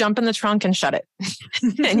you just jump in the trunk and shut it.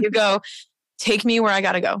 And you go, take me where I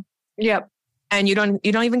got to go. Yep. And you don't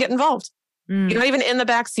even get involved. You're not even in the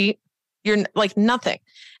back seat. You're like nothing.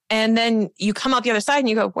 And then you come out the other side and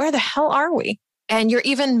you go, where the hell are we? And you're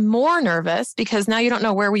even more nervous because now you don't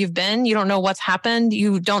know where we've been. You don't know what's happened.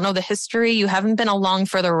 You don't know the history. You haven't been along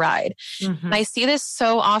for the ride. And I see this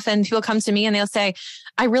so often. People come to me and they'll say,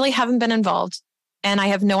 I really haven't been involved and I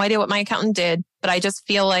have no idea what my accountant did, but I just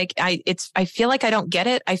feel like I feel like I don't get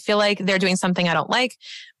it. I feel like they're doing something I don't like,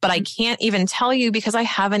 but I can't even tell you because I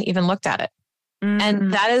haven't even looked at it.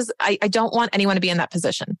 And that is, I don't want anyone to be in that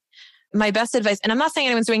position. My best advice, and I'm not saying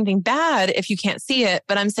anyone's doing anything bad if you can't see it,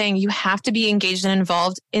 but I'm saying you have to be engaged and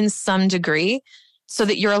involved in some degree so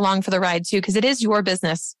that you're along for the ride too, because it is your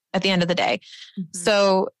business at the end of the day.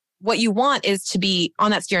 So what you want is to be on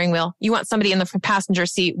that steering wheel. You want somebody in the passenger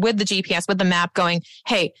seat with the GPS, with the map going,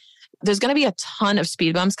 hey, there's going to be a ton of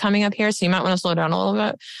speed bumps coming up here. So you might want to slow down a little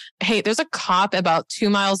bit. Hey, there's a cop about 2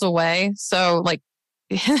 miles away. So like,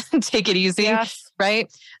 take it easy,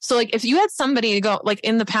 right? So like if you had somebody to go like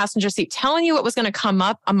in the passenger seat telling you what was going to come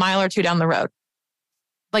up a mile or two down the road,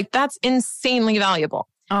 Like that's insanely valuable.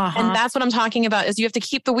 And that's what I'm talking about is you have to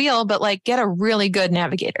keep the wheel, but like get a really good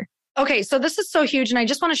navigator. Okay. So this is so huge. And I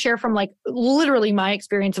just want to share from like literally my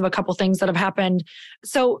experience of a couple things that have happened.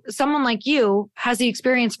 So someone like you has the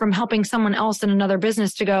experience from helping someone else in another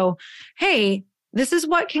business to go, hey, this is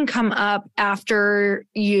what can come up after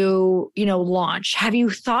you launch. Have you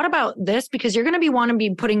thought about this? Because you're going to want to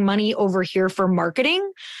be putting money over here for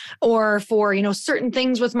marketing or for, certain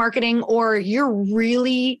things with marketing, or you're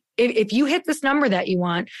really, if you hit this number that you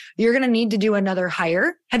want, you're going to need to do another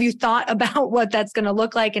hire. Have you thought about what that's going to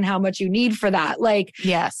look like and how much you need for that? Like,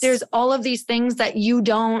 yes, there's all of these things that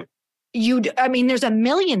there's a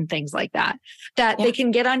million things like that they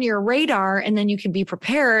can get on your radar, and then you can be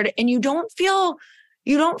prepared and you don't feel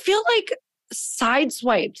like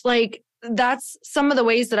sideswiped. Like that's some of the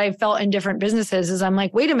ways that I've felt in different businesses is I'm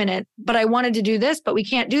like, wait a minute, but I wanted to do this, but we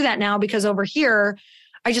can't do that now because over here,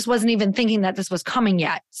 I just wasn't even thinking that this was coming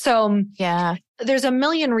yet. So yeah, there's a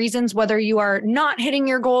million reasons whether you are not hitting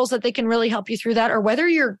your goals that they can really help you through that, or whether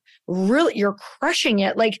you're crushing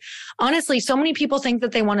it. Like, honestly, so many people think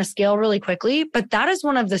that they want to scale really quickly, but that is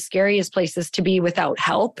one of the scariest places to be without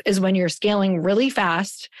help is when you're scaling really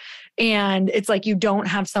fast. And it's like, you don't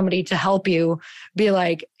have somebody to help you be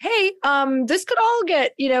like, hey, this could all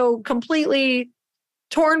get, completely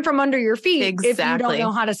torn from under your feet if you don't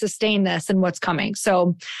know how to sustain this and what's coming.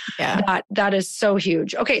 So that is so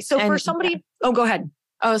huge. Okay. So for somebody, go ahead.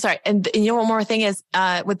 Oh, sorry. And one more thing is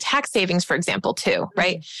with tax savings, for example, too,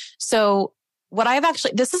 right? Mm-hmm. So what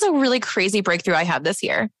this is a really crazy breakthrough I had this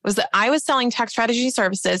year was that I was selling tax strategy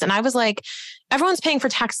services and I was like, everyone's paying for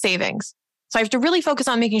tax savings. So I have to really focus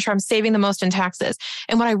on making sure I'm saving the most in taxes.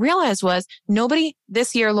 And what I realized was nobody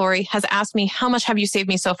this year, Lori, has asked me, how much have you saved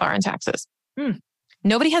me so far in taxes?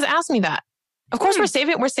 Nobody has asked me that. Of course, we're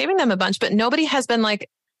saving them a bunch, but nobody has been like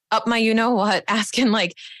up my, asking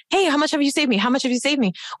like, hey, how much have you saved me? How much have you saved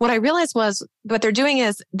me? What I realized was what they're doing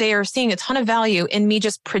is they are seeing a ton of value in me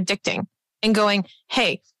just predicting and going,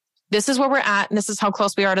 hey, this is where we're at. And this is how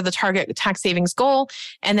close we are to the target tax savings goal.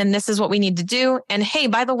 And then this is what we need to do. And hey,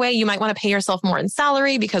 by the way, you might want to pay yourself more in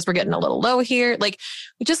salary because we're getting a little low here. Like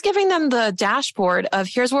just giving them the dashboard of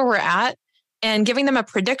here's where we're at. And giving them a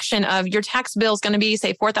prediction of your tax bill is going to be,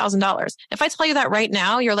 say, $4,000. If I tell you that right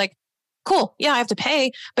now, you're like, cool, yeah, I have to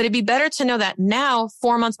pay. But it'd be better to know that now,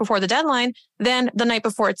 4 months before the deadline, than the night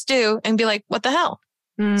before it's due and be like, what the hell?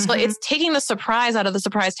 Mm-hmm. So it's taking the surprise out of the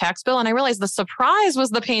surprise tax bill. And I realized the surprise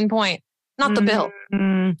was the pain point, not the bill.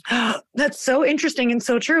 That's so interesting and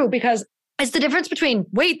so true, because it's the difference between,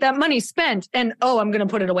 wait, that money's spent and, oh, I'm going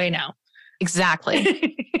to put it away now.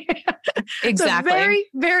 Exactly. Exactly. It's a very,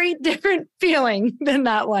 very different feeling than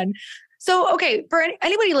that one. So, okay, for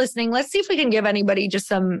anybody listening, let's see if we can give anybody just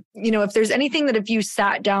some, if there's anything that if you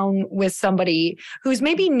sat down with somebody who's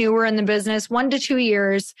maybe newer in the business, 1 to 2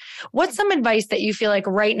 years, what's some advice that you feel like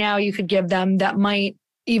right now you could give them that might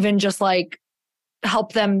even just like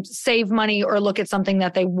help them save money or look at something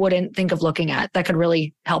that they wouldn't think of looking at that could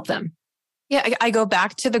really help them? Yeah, I go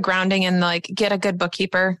back to the grounding and like get a good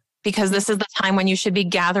bookkeeper. Because this is the time when you should be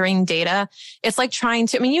gathering data. It's like trying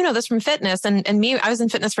to, this from fitness and me, I was in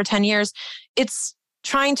fitness for 10 years. It's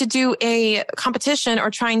trying to do a competition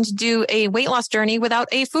or trying to do a weight loss journey without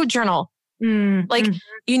a food journal. You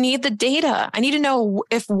need the data. I need to know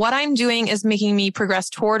if what I'm doing is making me progress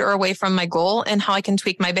toward or away from my goal and how I can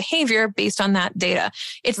tweak my behavior based on that data.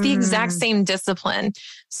 It's the exact same discipline.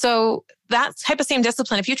 So that type of same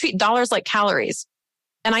discipline, if you treat dollars like calories,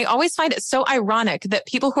 and I always find it so ironic that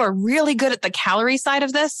people who are really good at the calorie side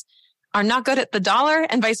of this are not good at the dollar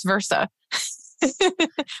and vice versa. But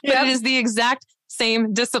it is the exact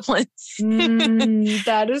same discipline.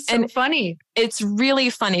 That is so funny. It's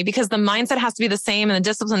really funny because the mindset has to be the same and the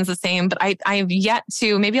discipline's the same. But I've yet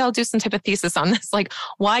to, maybe I'll do some type of thesis on this. Like,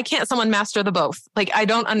 why can't someone master the both? Like, I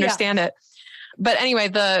don't understand it. But anyway,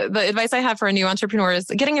 the advice I have for a new entrepreneur is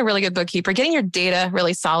getting a really good bookkeeper, getting your data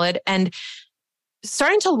really solid, and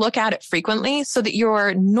starting to look at it frequently so that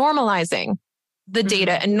you're normalizing the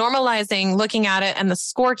data and normalizing looking at it and the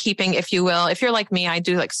scorekeeping, if you will. If you're like me, I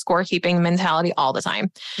do like scorekeeping mentality all the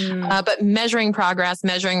time. But measuring progress,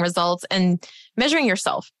 measuring results, and measuring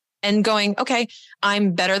yourself and going, okay,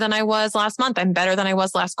 I'm better than I was last month. I'm better than I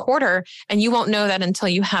was last quarter. And you won't know that until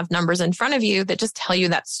you have numbers in front of you that just tell you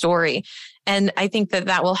that story. And I think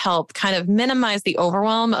that will help kind of minimize the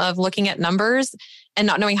overwhelm of looking at numbers and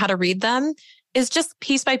not knowing how to read them. Is just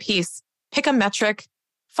piece by piece, pick a metric,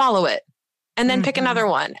 follow it, and then pick another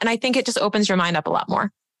one. And I think it just opens your mind up a lot more.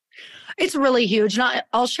 It's really huge. And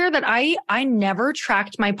I'll share that I never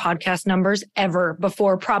tracked my podcast numbers ever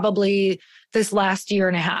before probably this last year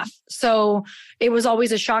and a half. So it was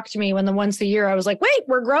always a shock to me when the once a year I was like, wait,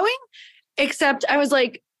 we're growing? Except I was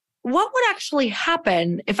like, what would actually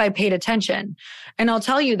happen if I paid attention? And I'll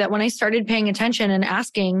tell you that when I started paying attention and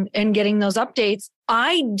asking and getting those updates,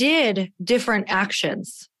 I did different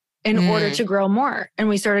actions in order to grow more. And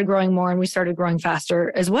we started growing more and we started growing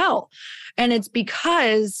faster as well. And it's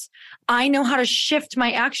because I know how to shift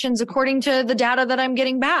my actions according to the data that I'm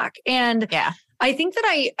getting back. And I think that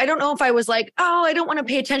I don't know if I was like, oh, I don't want to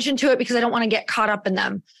pay attention to it because I don't want to get caught up in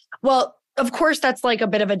them. Well, of course, that's like a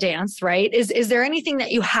bit of a dance, right? Is there anything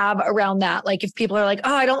that you have around that? Like if people are like,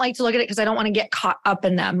 oh, I don't like to look at it because I don't want to get caught up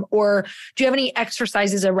in them. Or do you have any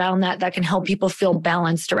exercises around that can help people feel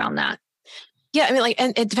balanced around that? Yeah. I mean, like,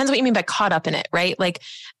 and it depends what you mean by caught up in it, right? Like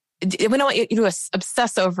we don't want you to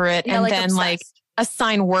obsess over it and then obsessed. Like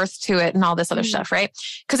assign worth to it and all this other stuff, right?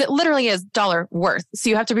 Because it literally is dollar worth. So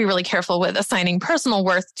you have to be really careful with assigning personal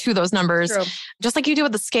worth to those numbers, just like you do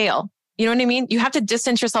with the scale. You know what I mean? You have to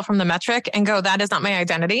distance yourself from the metric and go, that is not my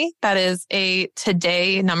identity. That is a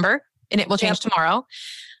today number and it will change tomorrow.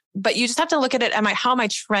 But you just have to look at it. How am I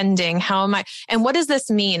trending? And what does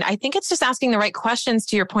this mean? I think it's just asking the right questions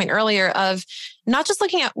to your point earlier of not just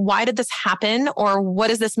looking at why did this happen or what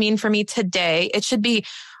does this mean for me today? It should be,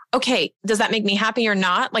 okay, does that make me happy or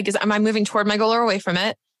not? Like, am I moving toward my goal or away from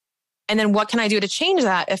it? And then what can I do to change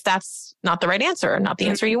that if that's not the right answer or not the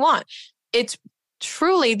answer you want? It's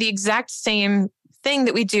truly the exact same thing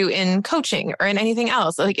that we do in coaching or in anything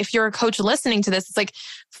else. Like if you're a coach listening to this, it's like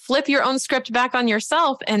flip your own script back on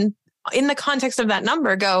yourself and in the context of that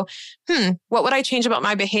number, go, what would I change about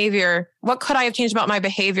my behavior? What could I have changed about my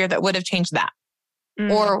behavior that would have changed that?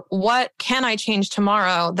 Or what can I change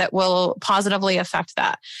tomorrow that will positively affect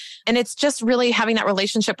that? And it's just really having that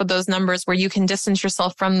relationship with those numbers where you can distance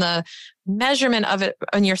yourself from the measurement of it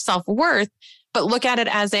and your self-worth, but look at it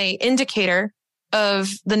as a indicator of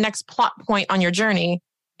the next plot point on your journey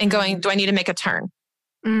and going, do I need to make a turn?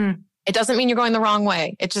 It doesn't mean you're going the wrong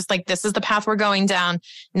way. It's just like, this is the path we're going down.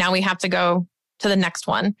 Now we have to go to the next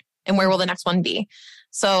one. And where will the next one be?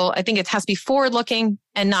 So I think it has to be forward looking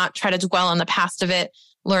and not try to dwell on the past of it,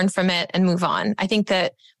 learn from it and move on. I think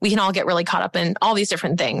that we can all get really caught up in all these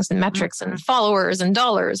different things and metrics and followers and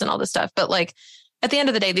dollars and all this stuff. But like at the end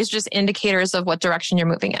of the day, these are just indicators of what direction you're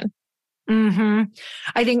moving in.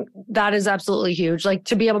 I think that is absolutely huge. Like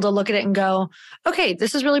to be able to look at it and go, okay,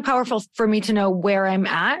 this is really powerful for me to know where I'm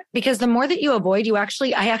at, because the more that you avoid,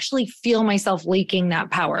 I actually feel myself leaking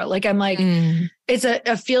that power. Like I'm like, it's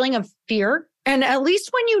a feeling of fear. And at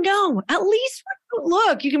least when you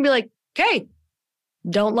look, you can be like, okay,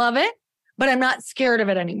 don't love it, but I'm not scared of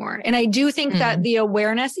it anymore. And I do think that the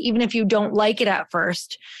awareness, even if you don't like it at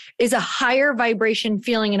first, is a higher vibration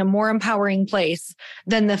feeling in a more empowering place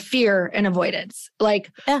than the fear and avoidance.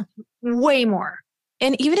 Like way more.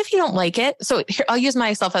 And even if you don't like it, so here, I'll use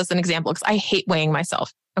myself as an example because I hate weighing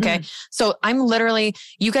myself. Okay. So I'm literally,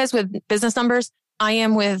 you guys with business numbers, I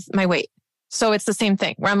am with my weight. So it's the same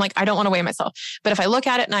thing where I'm like, I don't want to weigh myself. But if I look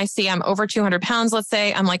at it and I see I'm over 200 pounds, let's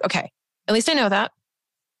say, I'm like, okay, at least I know that.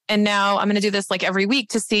 And now I'm going to do this like every week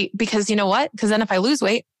to see, because you know what? Because then if I lose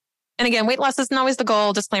weight, and again, weight loss isn't always the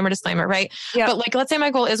goal, disclaimer, right? Yeah. But like, let's say my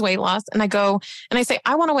goal is weight loss and I go and I say,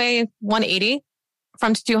 I want to weigh 180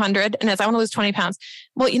 from 200. And as I want to lose 20 pounds.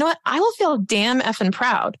 Well, you know what? I will feel damn effing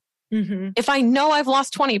proud. If I know I've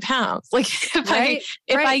lost 20 pounds, like if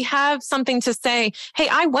I have something to say, hey,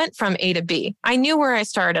 I went from A to B. I knew where I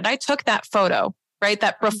started. I took that photo, right?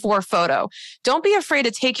 That before photo. Don't be afraid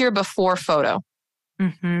to take your before photo.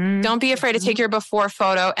 Don't be afraid to take your before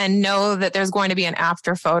photo and know that there's going to be an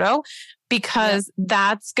after photo, because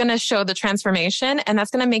that's going to show the transformation and that's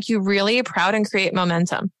going to make you really proud and create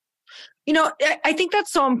momentum. You know, I think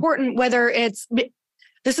that's so important,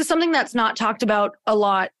 this is something that's not talked about a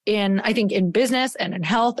lot I think in business and in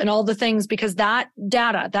health and all the things, because that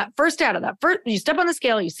first, you step on the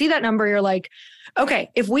scale, you see that number, you're like, okay,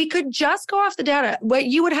 if we could just go off the data, what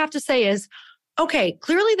you would have to say is, okay,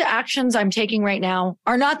 clearly the actions I'm taking right now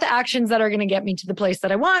are not the actions that are going to get me to the place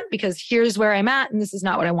that I want, because here's where I'm at and this is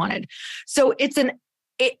not what I wanted. So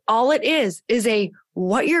all it is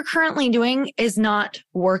what you're currently doing is not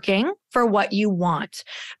working for what you want,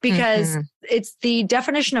 because it's the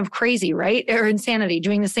definition of crazy, right? Or insanity,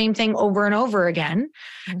 doing the same thing over and over again.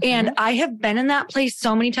 And I have been in that place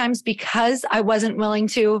so many times because I wasn't willing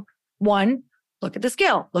to, one, look at the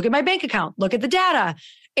scale, look at my bank account, look at the data.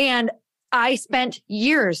 And I spent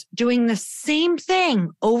years doing the same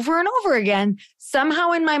thing over and over again,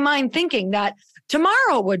 somehow in my mind thinking that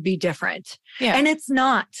tomorrow would be different. And it's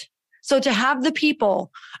not. So to have the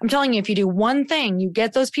people, I'm telling you, if you do one thing, you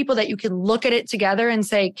get those people that you can look at it together and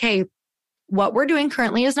say, okay, what we're doing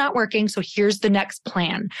currently is not working. So here's the next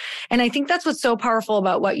plan. And I think that's what's so powerful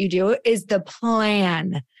about what you do is the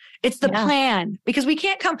plan. It's the plan, because we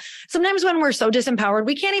can't sometimes when we're so disempowered,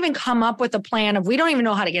 we can't even come up with a plan we don't even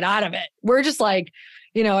know how to get out of it. We're just like,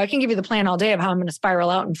 I can give you the plan all day of how I'm going to spiral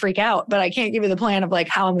out and freak out, but I can't give you the plan of like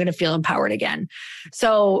how I'm going to feel empowered again.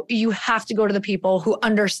 So you have to go to the people who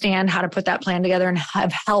understand how to put that plan together and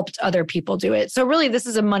have helped other people do it. So really, this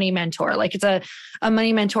is a money mentor. Like it's a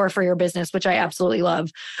money mentor for your business, which I absolutely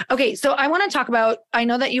love. Okay. So I want to talk about, I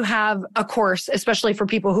know that you have a course, especially for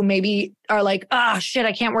people who maybe are like, shit,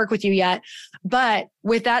 I can't work with you yet. But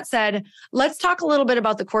with that said, let's talk a little bit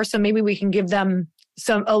about the course. So maybe we can give them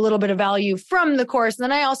a little bit of value from the course. And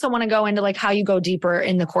then I also want to go into like how you go deeper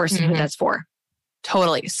in the course and who that's for.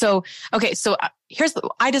 Totally. So, okay. So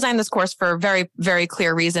I designed this course for a very, very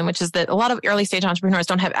clear reason, which is that a lot of early stage entrepreneurs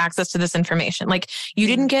don't have access to this information. Like you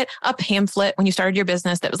didn't get a pamphlet when you started your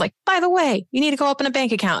business that was like, by the way, you need to go open a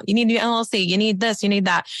bank account. You need an LLC. You need this, you need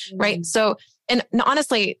that. Right. So, and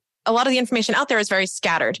honestly, a lot of the information out there is very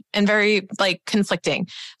scattered and very like conflicting.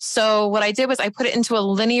 So what I did was I put it into a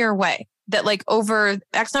linear way that like over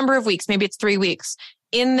X number of weeks, maybe it's 3 weeks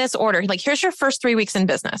in this order, like here's your first 3 weeks in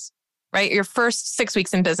business, right? Your first 6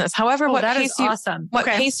 weeks in business. However, what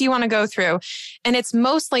pace you want to go through. And it's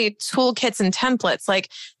mostly toolkits and templates. Like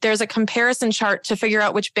there's a comparison chart to figure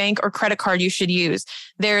out which bank or credit card you should use.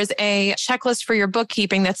 There's a checklist for your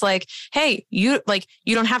bookkeeping that's like, hey, you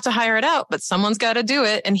don't have to hire it out, but someone's got to do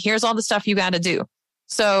it. And here's all the stuff you got to do.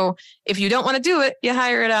 So if you don't want to do it, you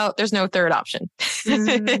hire it out. There's no third option.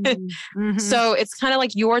 Mm-hmm. So it's kind of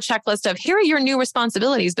like your checklist of here are your new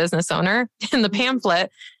responsibilities, business owner, in the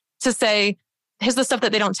pamphlet to say, here's the stuff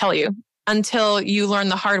that they don't tell you until you learn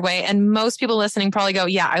the hard way. And most people listening probably go,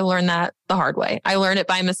 yeah, I learned that the hard way. I learned it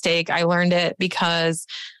by mistake. I learned it because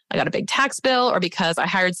I got a big tax bill or because I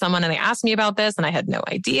hired someone and they asked me about this and I had no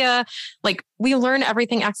idea. Like we learn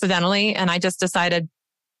everything accidentally. And I just decided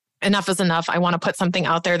enough is enough. I want to put something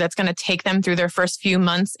out there that's going to take them through their first few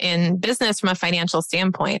months in business from a financial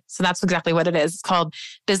standpoint. So that's exactly what it is. It's called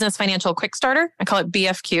Business Financial Quick Starter. I call it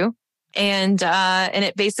BFQ. And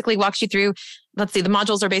it basically walks you through, let's see, the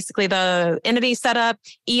modules are basically the entity setup,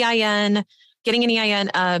 EIN, getting an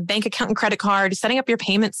EIN, bank account and credit card, setting up your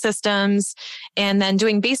payment systems, and then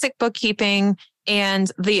doing basic bookkeeping.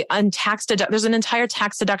 And there's an entire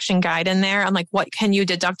tax deduction guide in there on like, what can you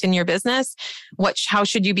deduct in your business? How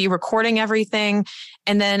should you be recording everything?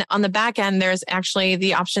 And then on the back end, there's actually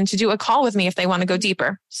the option to do a call with me if they want to go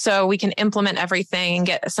deeper. So we can implement everything and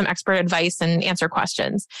get some expert advice and answer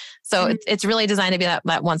questions. So it's really designed to be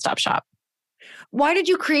that one-stop shop. Why did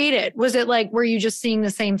you create it? Was it like, were you just seeing the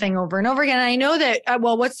same thing over and over again? And I know that,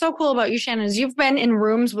 what's so cool about you, Shannon, is you've been in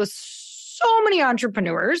rooms with so many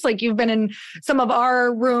entrepreneurs. Like you've been in some of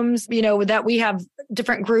our rooms, that we have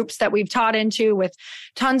different groups that we've taught into with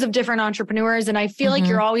tons of different entrepreneurs. And I feel like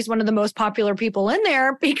you're always one of the most popular people in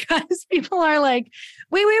there because people are like,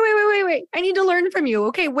 wait. I need to learn from you.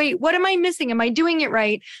 Okay, wait, what am I missing? Am I doing it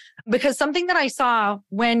right? Because something that I saw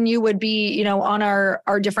when you would be, on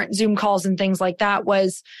our different Zoom calls and things like that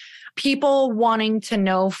was people wanting to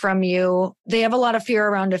know from you. They have a lot of fear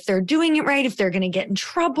around if they're doing it right, if they're going to get in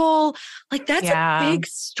trouble. Like that's a big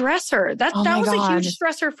stressor. That was a huge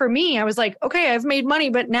stressor for me. I was like, okay, I've made money,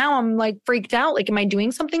 but now I'm like freaked out. Like, am I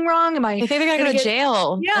doing something wrong? They think they're going to go to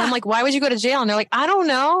jail. Yeah. And I'm like, why would you go to jail? And they're like, I don't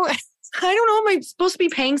know. I don't know. Am I supposed to be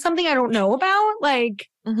paying something I don't know about? Like,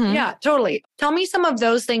 yeah, totally. Tell me some of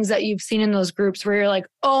those things that you've seen in those groups where you're like,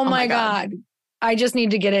 oh my God, I just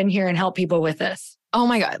need to get in here and help people with this. Oh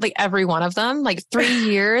my God. Like every one of them, like 3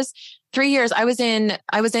 years, I was in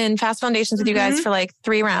Fast Foundations with you guys for like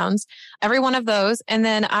 3 rounds, every one of those. And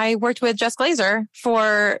then I worked with Jess Glazer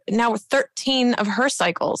for now 13 of her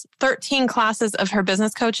cycles, 13 classes of her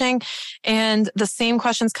business coaching. And the same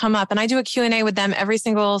questions come up and I do a Q&A with them every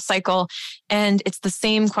single cycle. And it's the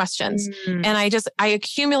same questions. And I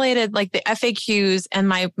accumulated like the FAQs and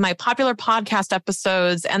my popular podcast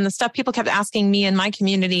episodes and the stuff people kept asking me in my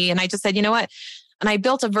community. And I just said, you know what? And I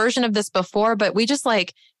built a version of this before, but we just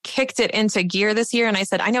like kicked it into gear this year. And I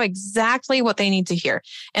said, I know exactly what they need to hear.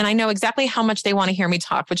 And I know exactly how much they want to hear me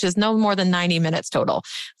talk, which is no more than 90 minutes total.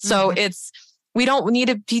 So we don't need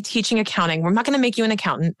to be teaching accounting. We're not going to make you an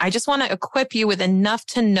accountant. I just want to equip you with enough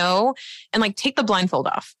to know and like take the blindfold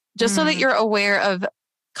off just so that you're aware of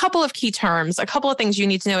couple of key terms, a couple of things you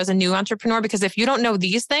need to know as a new entrepreneur, because if you don't know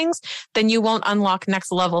these things, then you won't unlock next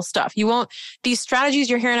level stuff. You won't, these strategies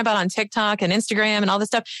you're hearing about on TikTok and Instagram and all this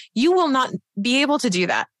stuff, you will not be able to do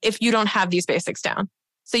that if you don't have these basics down.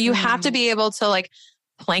 So you have to be able to like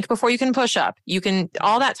plank before you can push up. You can,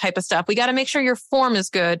 all that type of stuff. We got to make sure your form is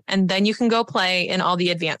good. And then you can go play in all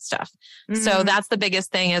the advanced stuff. So that's the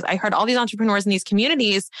biggest thing is I heard all these entrepreneurs in these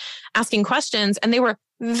communities asking questions, and they were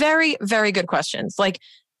very, very good questions. Like,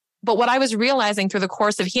 but what I was realizing through the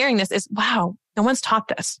course of hearing this is, wow, no one's taught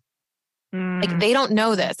this. Like they don't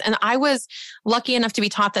know this. And I was lucky enough to be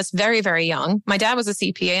taught this very, very young. My dad was a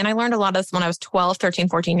CPA, and I learned a lot of this when I was 12, 13,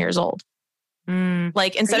 14 years old.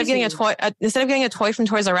 Like instead of getting a toy from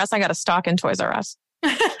Toys R Us, I got a stock in Toys R Us.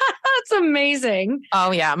 That's amazing.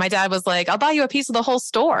 Oh yeah. My dad was like, I'll buy you a piece of the whole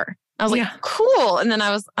store. I was like, cool. And then I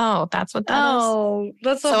was, oh, that's what that is. Oh,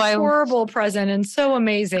 that's a horrible present and so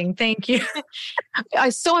amazing. Thank you.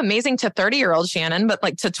 It's so amazing to 30-year-old Shannon, but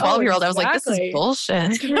like to 12-year-old, I was like, this is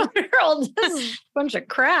bullshit. 12-year-old, this is a bunch of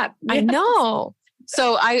crap. I know.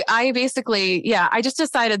 So I basically, I just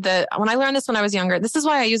decided that when I learned this when I was younger, this is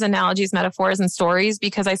why I use analogies, metaphors, and stories,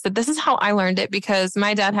 because I said, this is how I learned it, because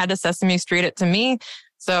my dad had to Sesame Street it to me.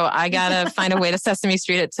 So I got to find a way to Sesame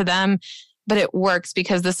Street it to them. But it works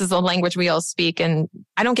because this is the language we all speak, and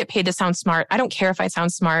I don't get paid to sound smart. I don't care if I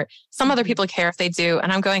sound smart. Some other people care if they do.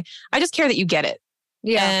 And I'm going, I just care that you get it.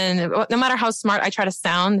 Yeah. And no matter how smart I try to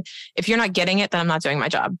sound, if you're not getting it, then I'm not doing my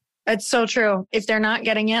job. It's so true. If they're not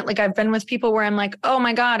getting it, like I've been with people where I'm like, oh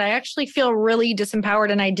my God, I actually feel really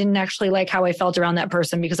disempowered, and I didn't actually like how I felt around that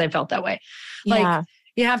person because I felt that way. Like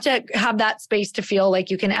you have to have that space to feel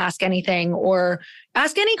like you can ask anything or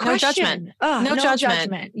ask any question. No judgment. No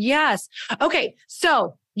judgment. Yes. Okay.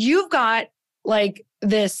 So you've got like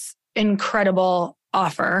this incredible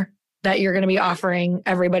offer that you're going to be offering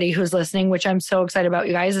everybody who's listening, which I'm so excited about,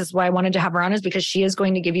 you guys. This is why I wanted to have her on, is because she is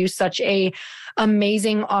going to give you such a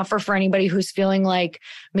amazing offer for anybody who's feeling like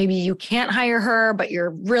maybe you can't hire her, but you're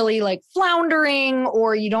really like floundering,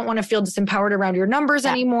 or you don't want to feel disempowered around your numbers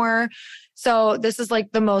anymore. So this is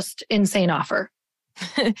like the most insane offer.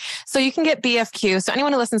 So you can get BFQ. So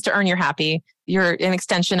anyone who listens to Earn Your Happy, you're an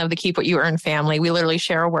extension of the Keep What You Earn family. We literally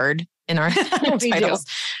share a word in our titles.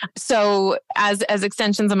 So as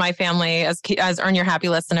extensions of my family, as Earn Your Happy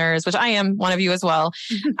listeners, which I am one of you as well,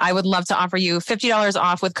 I would love to offer you $50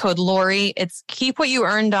 off with code Lori. It's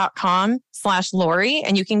keepwhatyouearn.com/Lori.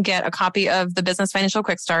 And you can get a copy of the Business Financial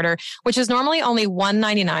Quick Starter, which is normally only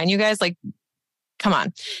 $199. You guys, like, come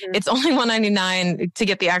on. It's only $199 to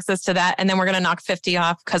get the access to that. And then we're going to knock $50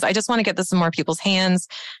 off because I just want to get this in more people's hands.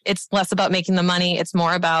 It's less about making the money. It's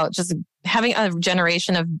more about just having a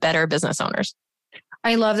generation of better business owners.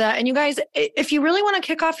 I love that. And you guys, if you really want to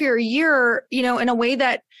kick off your year, in a way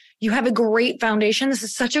that you have a great foundation, this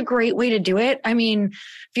is such a great way to do it. I mean,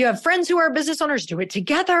 if you have friends who are business owners, do it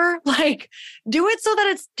together. Like, do it so that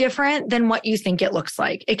it's different than what you think it looks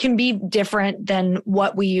like. It can be different than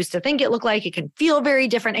what we used to think it looked like. It can feel very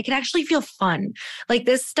different. It can actually feel fun. Like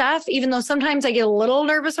this stuff, even though sometimes I get a little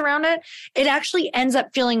nervous around it, it actually ends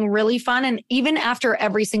up feeling really fun. And even after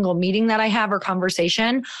every single meeting that I have or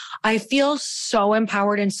conversation, I feel so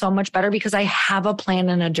empowered and so much better because I have a plan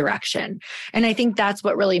and a direction. And I think that's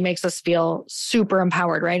what really makes us feel super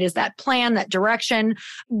empowered, right? Is that plan, that direction,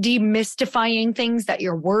 demystifying things that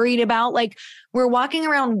you're worried about. Like we're walking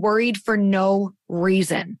around worried for no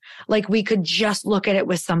reason. Like we could just look at it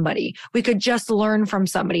with somebody. We could just learn from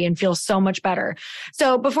somebody and feel so much better.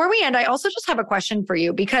 So before we end, I also just have a question for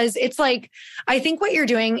you, because it's like, I think what you're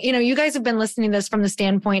doing, you guys have been listening to this from the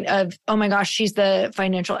standpoint of, oh my gosh, she's the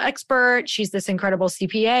financial expert. She's this incredible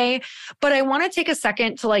CPA. But I want to take a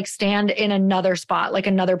second to like stand in another spot, like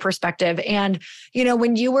another perspective. And,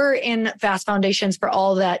 when you were in Fast Foundations for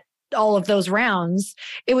all of those rounds,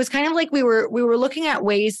 it was kind of like we were looking at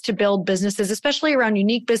ways to build businesses, especially around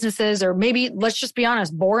unique businesses, or maybe, let's just be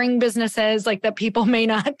honest, boring businesses, like that people may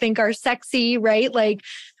not think are sexy, right? Like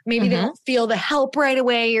maybe they don't feel the help right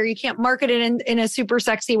away, or you can't market it in a super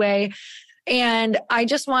sexy way. And I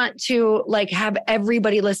just want to like have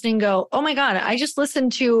everybody listening go, oh my God, I just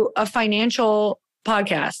listened to a financial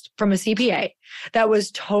podcast from a CPA that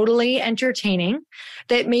was totally entertaining,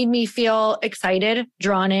 that made me feel excited,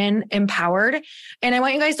 drawn in, empowered. And I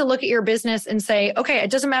want you guys to look at your business and say, okay,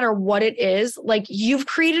 it doesn't matter what it is. Like you've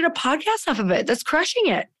created a podcast off of it that's crushing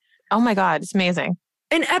it. Oh my God, it's amazing.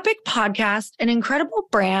 An epic podcast, an incredible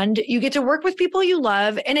brand. You get to work with people you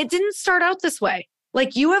love. And it didn't start out this way.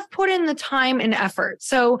 Like you have put in the time and effort.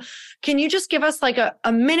 So can you just give us like a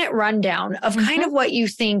minute rundown of kind of what you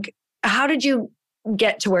think, how did you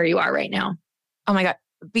get to where you are right now? Oh my God.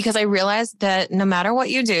 Because I realized that no matter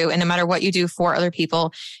what you do and no matter what you do for other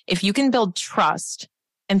people, if you can build trust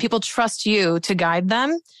and people trust you to guide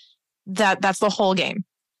them, that's the whole game.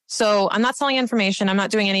 So I'm not selling information. I'm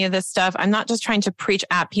not doing any of this stuff. I'm not just trying to preach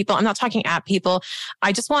at people. I'm not talking at people.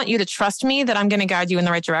 I just want you to trust me that I'm going to guide you in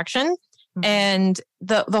the right direction. Mm-hmm. And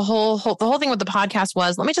the whole thing with the podcast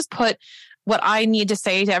was, let me just put what I need to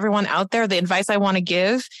say to everyone out there, the advice I want to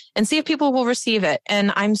give, and see if people will receive it.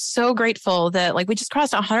 And I'm so grateful that we just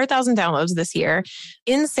crossed 100,000 downloads this year.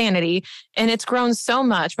 Insanity. And it's grown so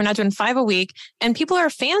much. We're now doing 5 a week and people are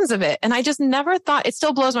fans of it. And I just never thought, it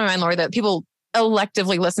still blows my mind, Lori, that people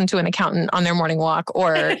electively listen to an accountant on their morning walk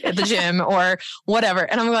or at the gym or whatever.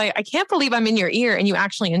 And I'm like, I can't believe I'm in your ear and you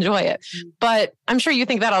actually enjoy it. But I'm sure you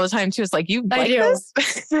think that all the time too. It's like, you like this?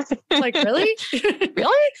 Like, really?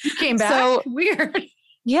 Really? You came back? So weird.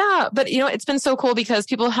 Yeah. But it's been so cool because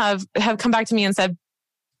people have come back to me and said,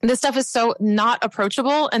 this stuff is so not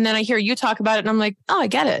approachable. And then I hear you talk about it and I'm like, oh, I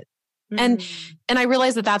get it. And I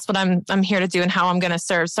realize that that's what I'm here to do and how I'm going to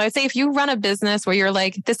serve. So I'd say if you run a business where you're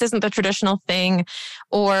like, this isn't the traditional thing,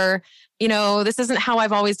 or, this isn't how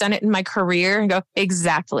I've always done it in my career, and go,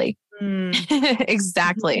 exactly.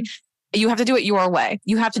 Exactly. You have to do it your way.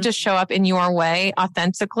 You have to just show up in your way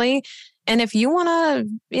authentically. And if you want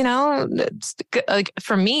to,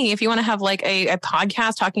 for me, if you want to have a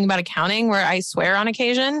podcast talking about accounting where I swear on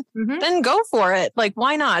occasion, then go for it.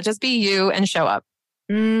 Why not? Just be you and show up.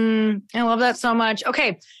 I love that so much.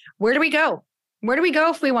 Okay. Where do we go? Where do we go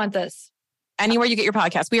if we want this? Anywhere you get your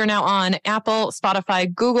podcast. We are now on Apple,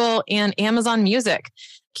 Spotify, Google, and Amazon Music.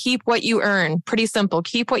 Keep what you earn. Pretty simple.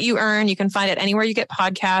 Keep what you earn. You can find it anywhere you get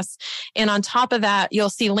podcasts. And on top of that, you'll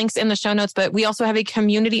see links in the show notes, but we also have a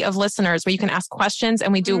community of listeners where you can ask questions,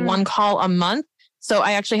 and we do one call a month. So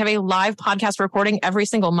I actually have a live podcast recording every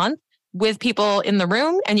single month with people in the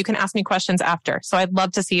room, and you can ask me questions after. So I'd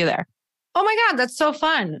love to see you there. Oh my God, that's so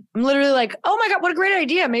fun. I'm literally like, oh my God, what a great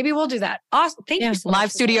idea. Maybe we'll do that. Awesome. Thank you so much.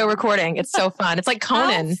 Live studio recording. It's so fun. It's like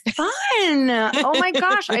Conan. Fun. Oh my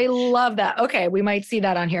gosh. I love that. Okay. We might see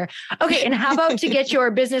that on here. Okay. And how about to get your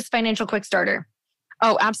business financial quick starter?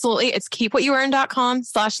 Oh, absolutely. It's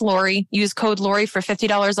keepwhatyouearn.com/Lori. Use code Lori for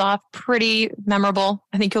 $50 off. Pretty memorable.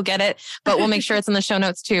 I think you'll get it, but we'll make sure it's in the show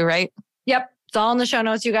notes too, right? Yep. It's all in the show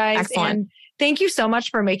notes, you guys. Excellent. And thank you so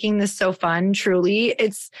much for making this so fun. Truly.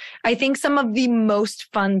 I think some of the most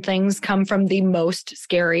fun things come from the most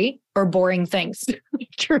scary or boring things,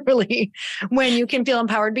 truly, when you can feel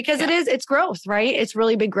empowered, because it's growth, right? It's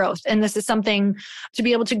really big growth. And this is something to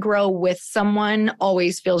be able to grow with someone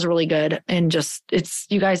always feels really good. And just, it's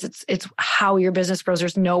how your business grows.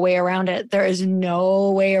 There's no way around it. There is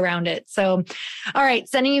no way around it. So, all right,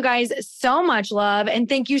 sending you guys so much love and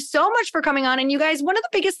thank you so much for coming on. And you guys, one of the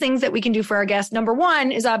biggest things that we can do for our guests, number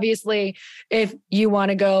one is obviously if you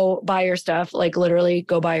want to go buy your stuff, literally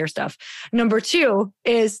go buy your stuff. Number two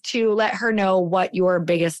is to let her know what your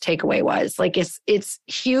biggest takeaway was. It's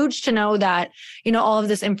huge to know that, all of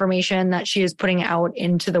this information that she is putting out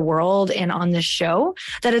into the world and on this show,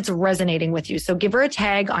 that it's resonating with you. So give her a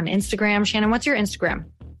tag on Instagram. Shannon, what's your Instagram?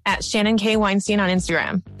 At Shannon K. Weinstein on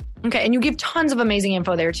Instagram. Okay. And you give tons of amazing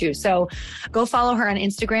info there too. So go follow her on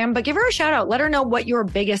Instagram, but give her a shout out. Let her know what your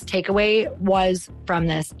biggest takeaway was from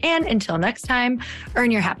this. And until next time,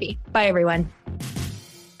 earn your happy. Bye, everyone.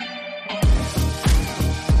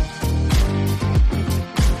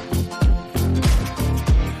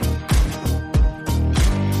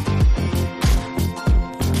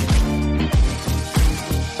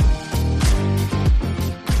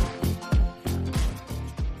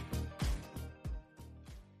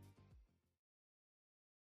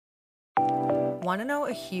 Want to know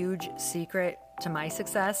a huge secret to my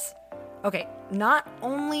success? Okay, not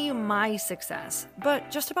only my success,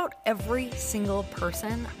 but just about every single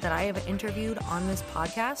person that I have interviewed on this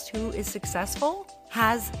podcast who is successful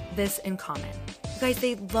has this in common. You guys,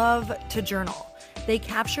 they love to journal. They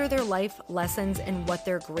capture their life lessons and what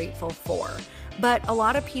they're grateful for. But a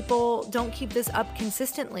lot of people don't keep this up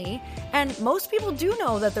consistently. And most people do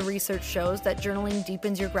know that the research shows that journaling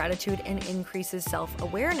deepens your gratitude and increases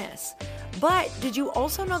self-awareness. But did you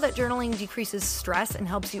also know that journaling decreases stress and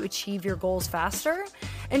helps you achieve your goals faster?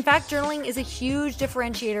 In fact, journaling is a huge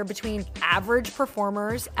differentiator between average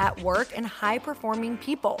performers at work and high-performing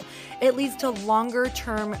people. It leads to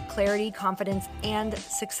longer-term clarity, confidence, and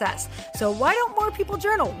success. So why don't more people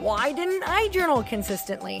journal? Why didn't I journal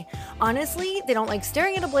consistently? Honestly, they don't like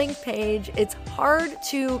staring at a blank page. It's hard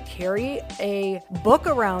to carry a book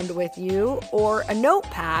around with you or a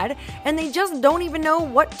notepad, and they just don't even know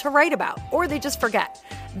what to write about, or they just forget.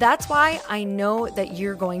 That's why I know that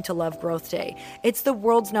you're going to love Growth Day. It's the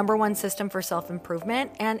world's #1 system for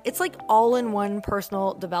self-improvement, and it's like all-in-one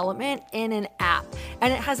personal development in an app.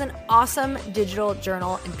 And it has an awesome digital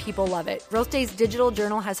journal, and people love it. Growth Day's digital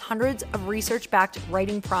journal has hundreds of research-backed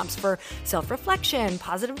writing prompts for self-reflection,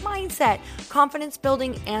 positive mindset, confidence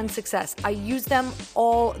building, and success. I use them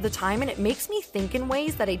all the time, and it makes me think in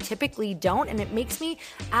ways that I typically don't, and it makes me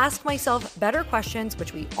ask myself better questions,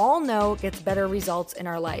 which we all know gets better results in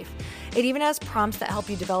our life. It even has prompts that help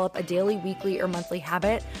you develop a daily, weekly, or monthly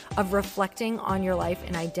habit of reflecting on your life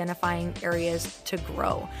and identifying areas to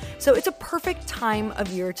grow. So it's a perfect time of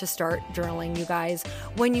year to start journaling, you guys.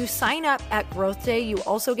 When you sign up at Growth Day, you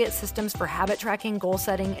also get systems for habit tracking, goal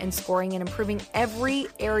setting, and scoring, and improving every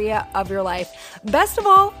area of your life. Best of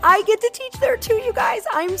all, I get to teach there too, you guys.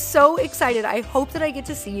 I'm so excited. I hope that I get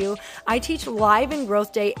to see you. I teach live in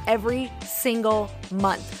Growth Day every single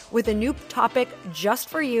month with a new topic just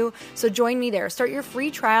for you. So join me there. Start your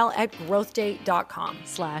free trial at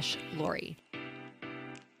growthday.com/Lori.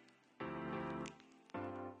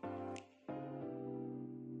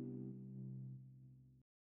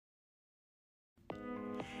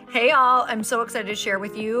 Hey y'all, I'm so excited to share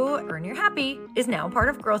with you, Earn Your Happy is now part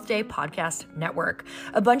of Growth Day Podcast Network.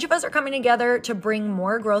 A bunch of us are coming together to bring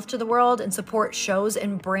more growth to the world and support shows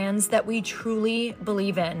and brands that we truly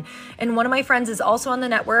believe in. And one of my friends is also on the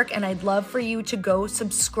network, and I'd love for you to go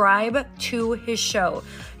subscribe to his show.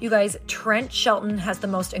 You guys, Trent Shelton has the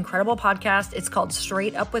most incredible podcast. It's called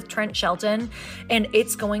Straight Up with Trent Shelton, and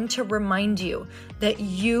it's going to remind you that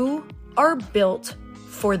you are built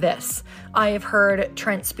for this. I have heard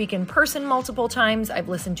Trent speak in person multiple times. I've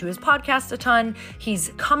listened to his podcast a ton.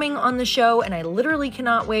 He's coming on the show, and I literally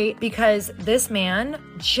cannot wait because this man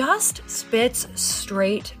just spits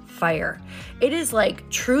straight fire. It is like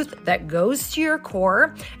truth that goes to your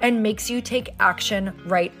core and makes you take action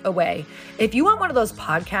right away. If you want one of those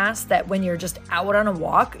podcasts that when you're just out on a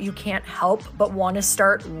walk, you can't help but want to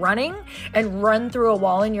start running and run through a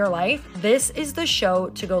wall in your life, this is the show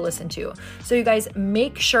to go listen to. So you guys,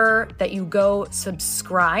 make sure that you go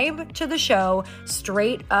subscribe to the show,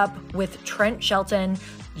 Straight Up with Trent Shelton.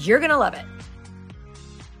 You're going to love it.